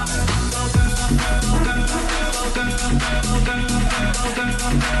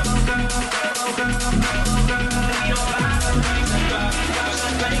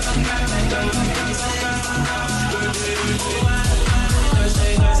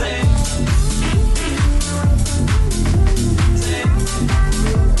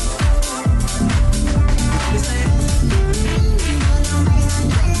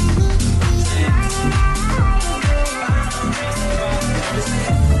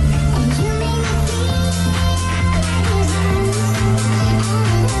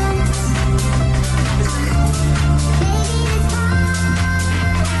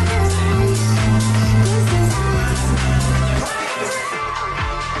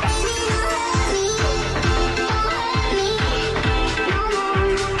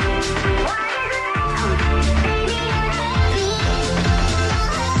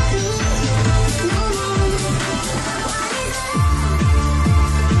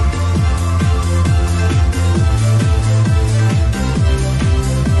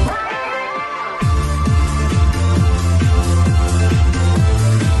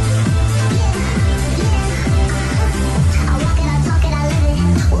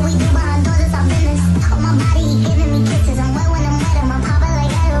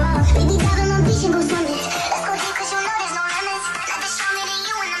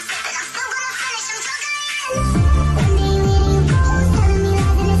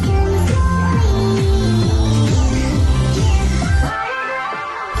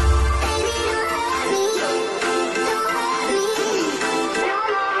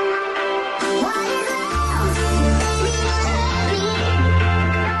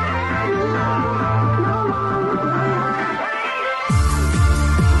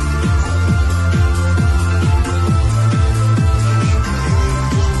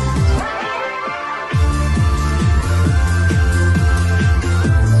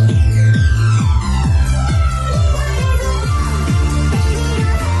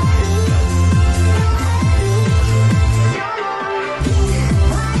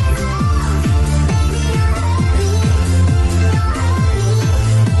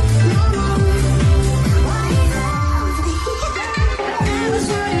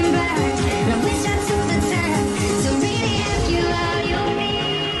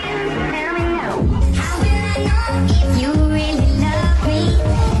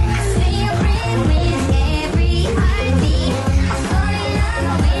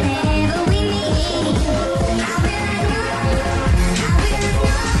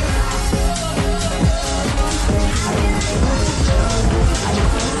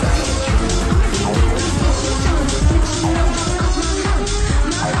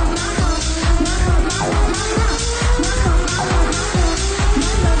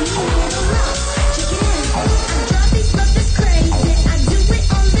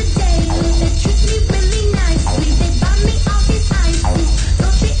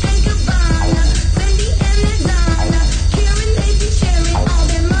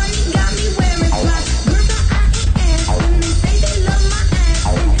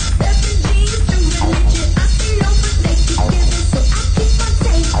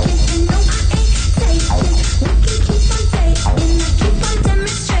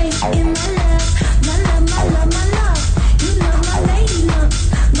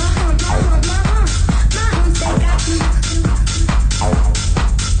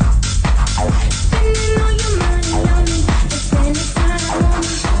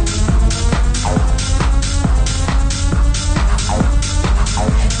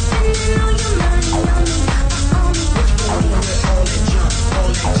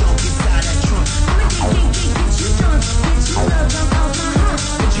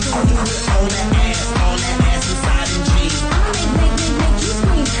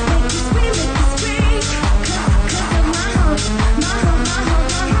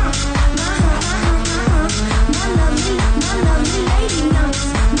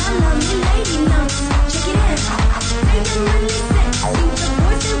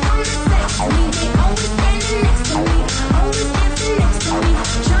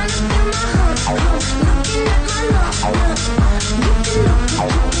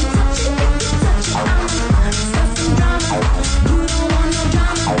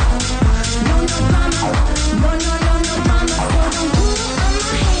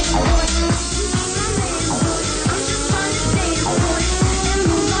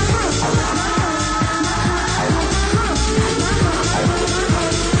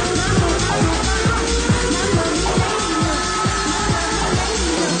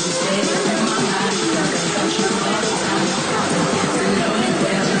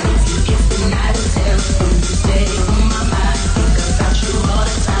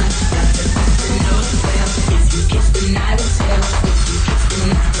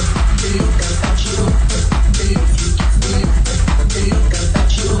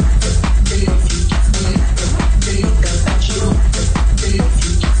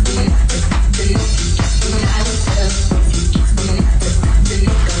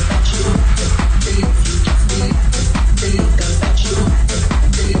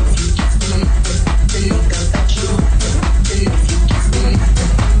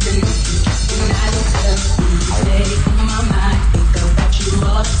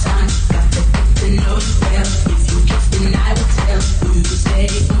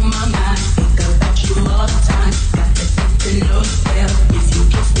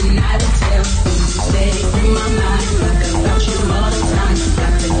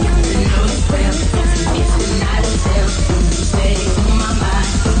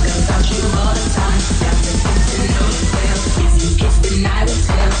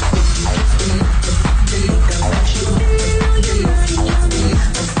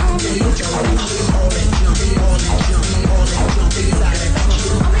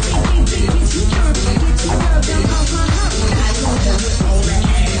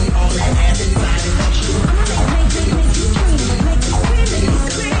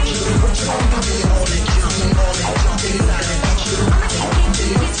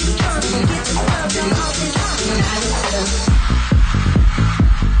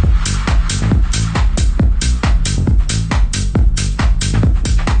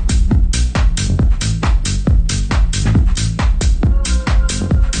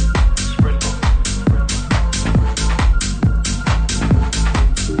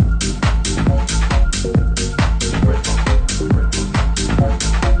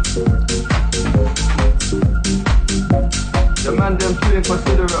man them too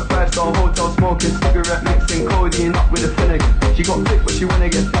inconsiderate. 5-star hotel smoking cigarette, mixing codeine up with a Finnegan. She got fit but she wanna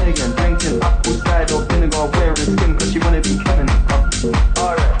get thin again. Drinking apple cider vinegar, wearing skin cause she wanna be Kevin.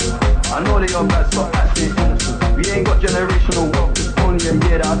 Alright, I know that you're bad, stop acting innocent. We ain't got generational wealth, it's only a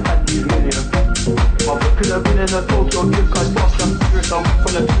year that I've had these millions. My book could have been in a Tokyo gift card, boss, I'm serious. I went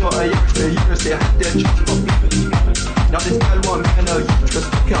from the pure a year to years, they had their chance of me. Now this girl want me and her uterus,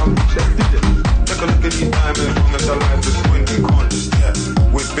 okay, I'm rich, let's do it. Take a look at these diamonds, long as her life is 20, can't just stare.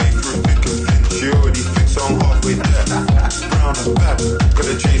 We're big through thick and thin, she already fixed, so I'm halfway there. Brown and bad,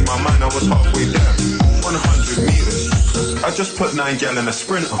 could've changed my mind, I was halfway there. 100 meters, I just put 9 gal in a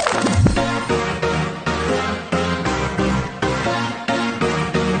sprinter.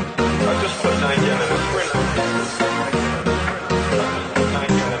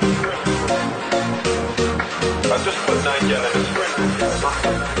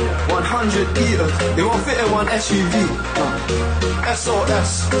 Eaters, they won't fit in one SUV.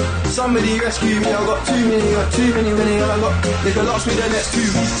 SOS, somebody rescue me. I got too many winning, and I got they can last me the next 2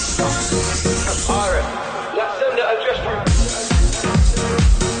 weeks. Alright, let's send the address through.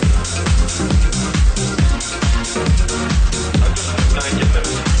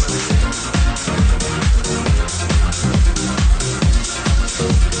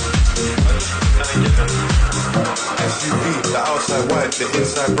 SUV, the outside white, the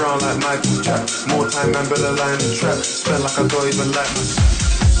inside brown like Michael's Jack. More time man better line the trap. Spend like I don't even like my sack.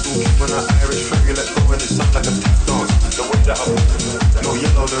 Still keep on that Irish ferry, let go and it sounds like a tap dance. The way that I walk, no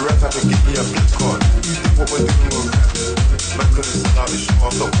yellow, the rap have to give me a black card. You think what we're doing will rap? Man couldn't sell out the show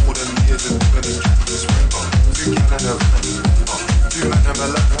after all them years of doing this track to spring on. 2 gal and a van, 2 man and a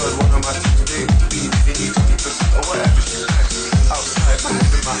lap, heard one of my teams, they need 20% or whatever she likes. Outside, man,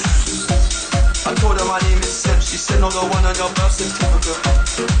 with my hands. I told her my name is Seb, she said no, the one on your birth certificate.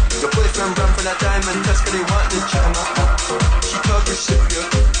 Your boyfriend ran for that diamond test, but they weren't the China. She Turkish Cypriot,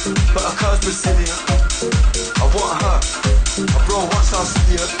 but her car's Brazilian. I want her, my bro wants our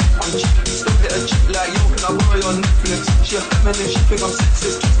Syria. I'm cheap, still hit a cheap like yo, can I borrow your Netflix? She a feminine, she think I'm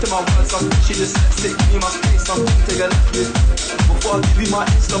sexist, twist to my words, she dyslexic, give me my space, I'm thinking take a left with. Before I give you my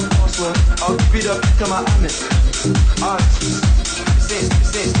Insta password, I'll give you the pick of my Amex. Alright. This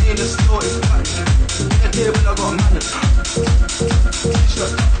ain't in the store, it's back. In the table, I got manners.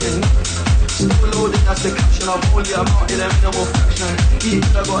 T-shirt tucking. Still loaded, that's the caption. I've only amounted a minimal fraction. Eat,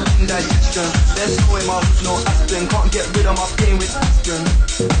 I got indigestion. There's no way my roots, no aspirin. Can't get rid of my pain with aspirin.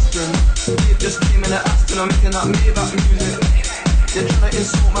 We've just came in the Aston. I'm making that Maybach music. They're trying to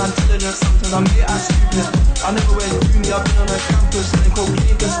insult my intelligence. Sometimes I'm here as stupid. I never went uni, I've been on a campus selling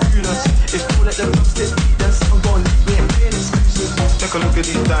cocaine to students. If all let the clubs get beat, then some gone. We ain't paying excuses. Take a look at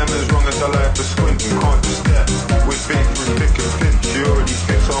these diamonds, wrong as her life is squinting, can't just stare. We've been through thick and thin, she already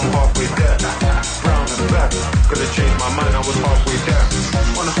fixed, so I'm halfway there. Brown and black, could've changed my mind, I was halfway there.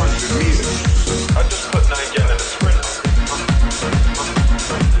 100 meters, I just put 9 gal in a sprinter.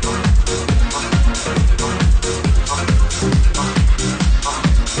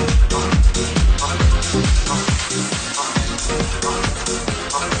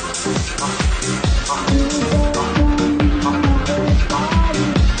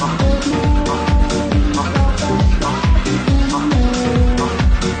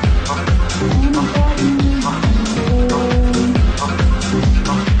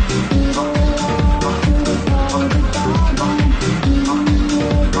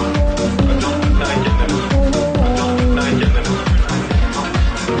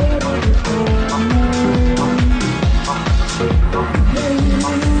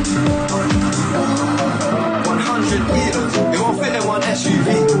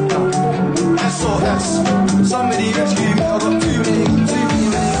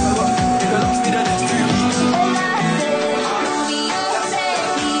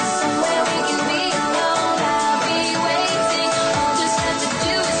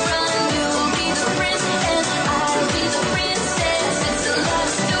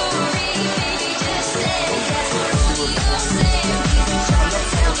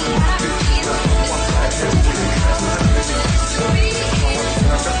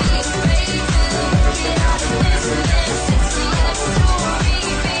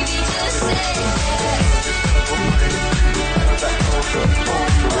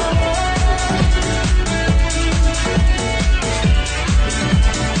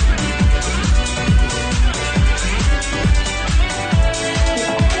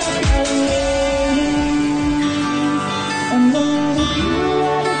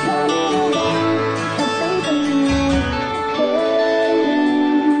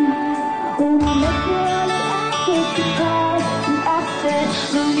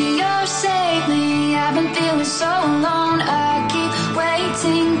 Romeo, save me. I've been feeling so alone. I keep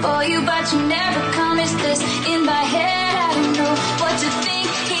waiting for you, but you never come. It's this in my head. I don't know what to think.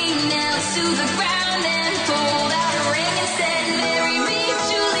 He knelt to the ground and pulled out a ring and said, "Marry me,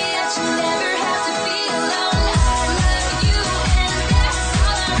 Juliet. You never have to be alone. I love you, and that's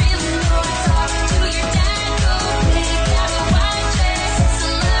all I really know. Talk to your dad, go pick out a white dress. It's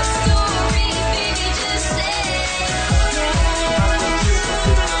a love story, baby. Just say."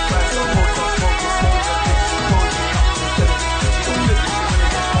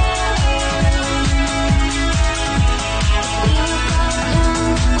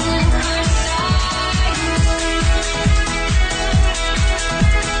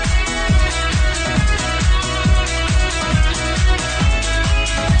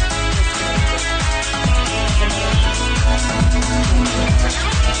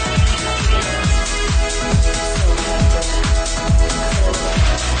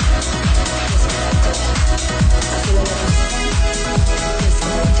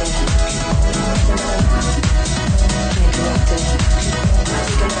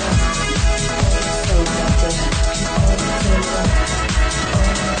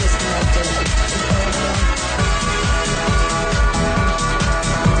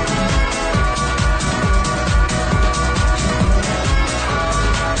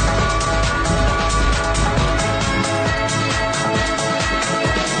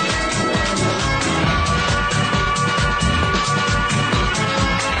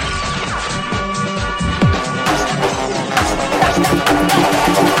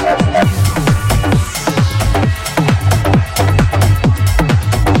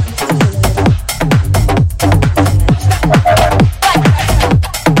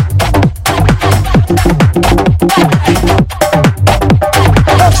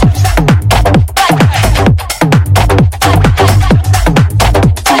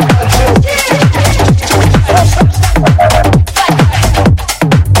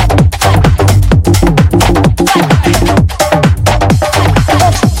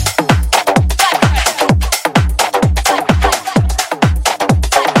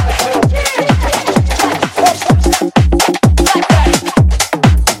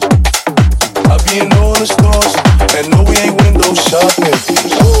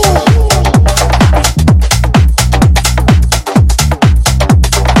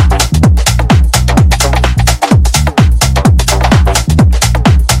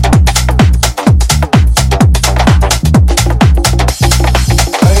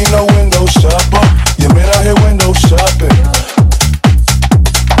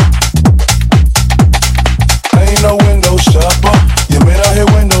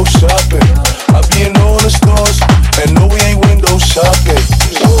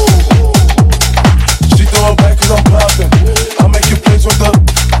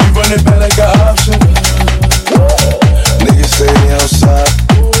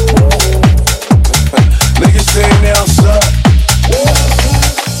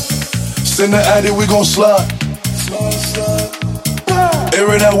 In the attic, we gon' slide.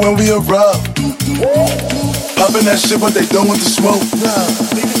 Air it out when we arrive. Poppin' that shit, but they done with the smoke.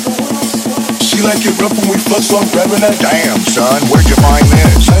 She like it rough when we fuck, so I'm grabbing that. Damn, son, where'd you find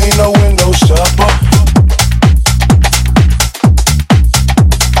this? I ain't no window shopper.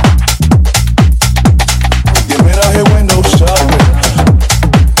 Yeah, man, out here window shopping.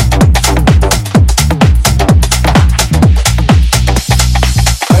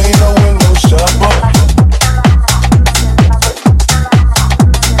 I ain't no window shopper.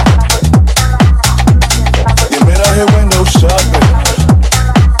 Yeah, man, out here window shopping.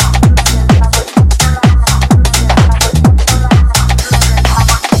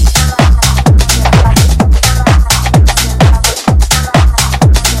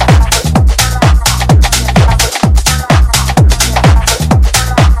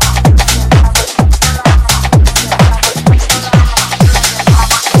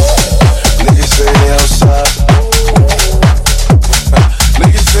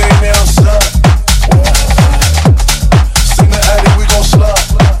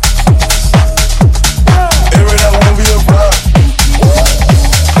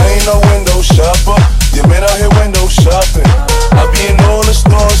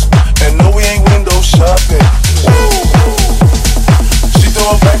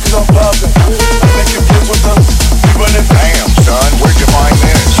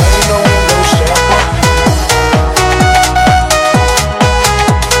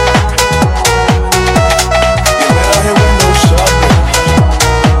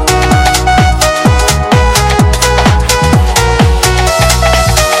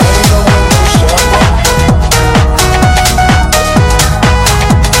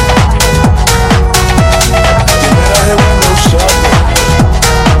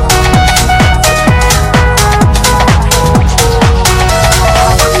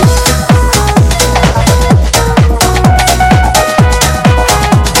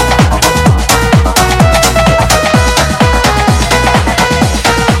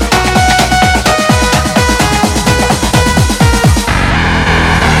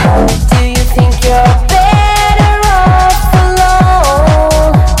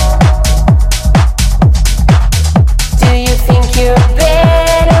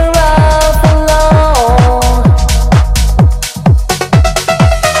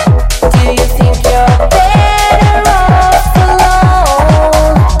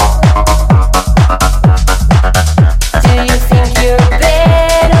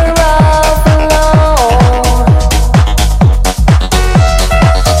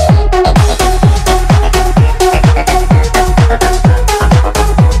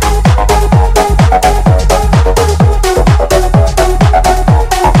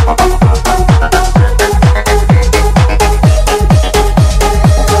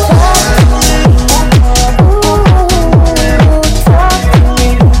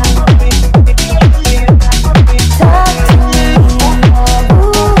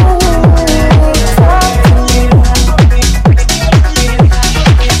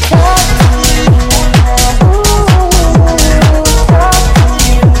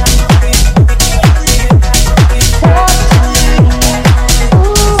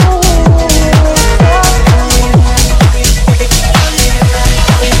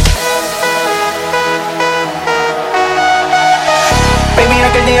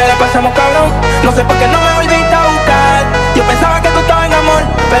 pasamos cabrón. No sé por qué no me volviste a buscar. Yo pensaba que tú estabas en amor,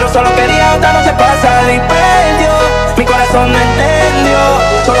 pero solo quería otra noche para salir. Perdió, mi corazón no entendió.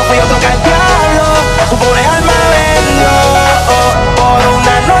 Solo fui otro que el diablo, tu pobre alma vendió. Por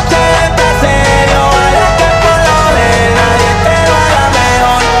una noche de placer, ojalá que por lo de nadie te vaya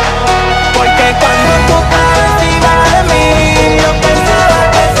mejor. Porque cuando tú estabas encima de mí, yo pensaba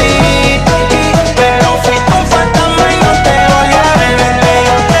que sí, pero fuiste un fantasma y no te volví a ver.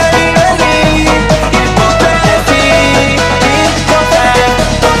 Yo te vi venir y tú te decís cosas.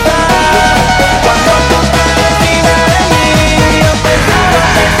 Cuando tú estabas encima de mí, yo pensaba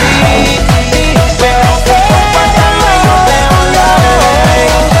que sí, pero fuiste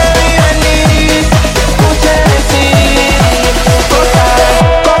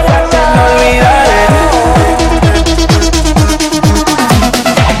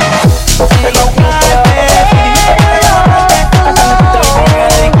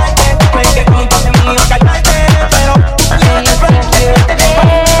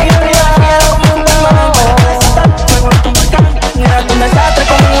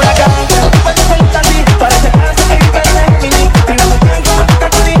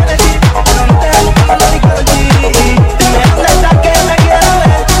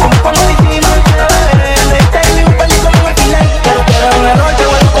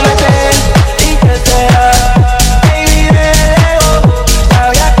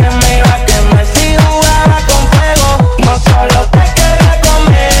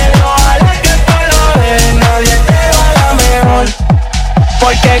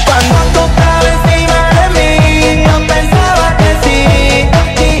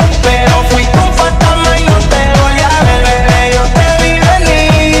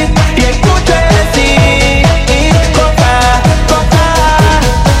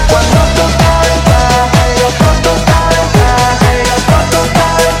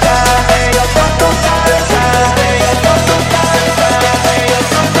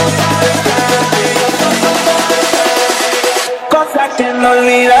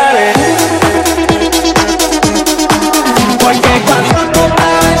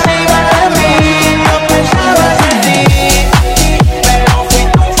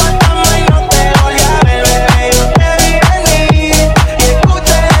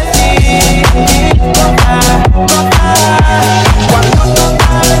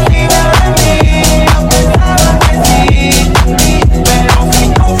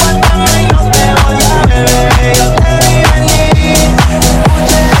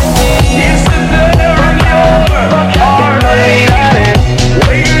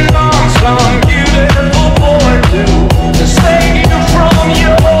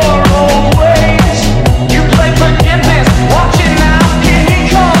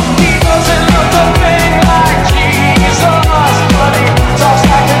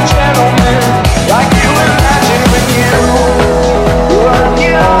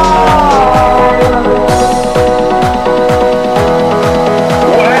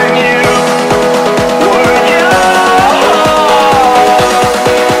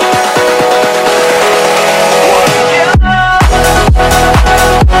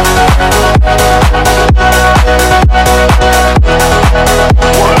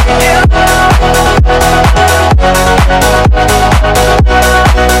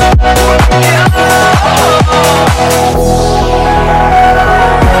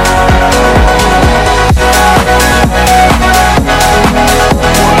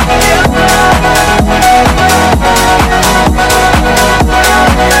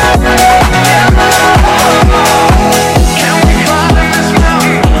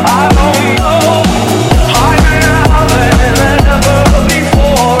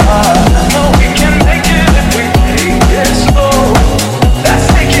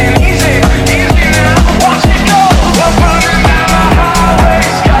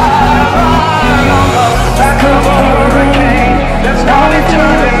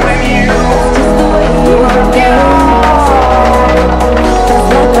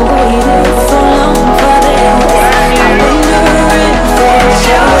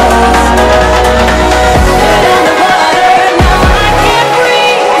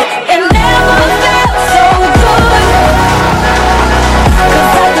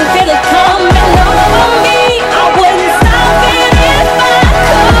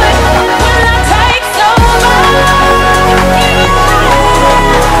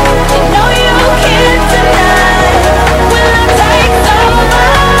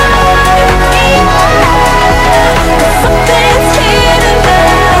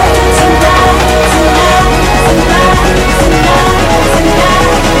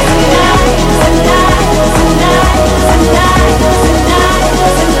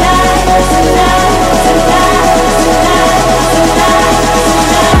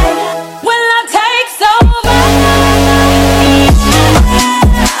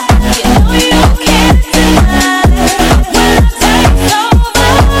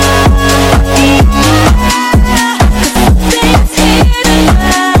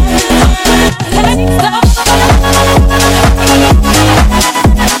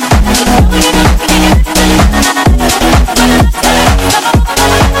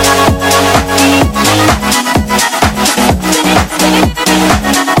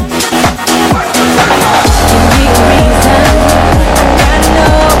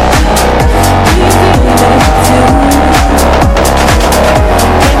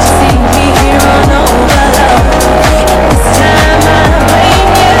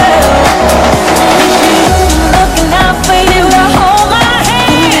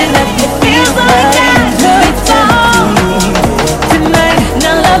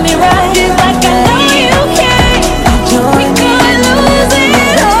love me right.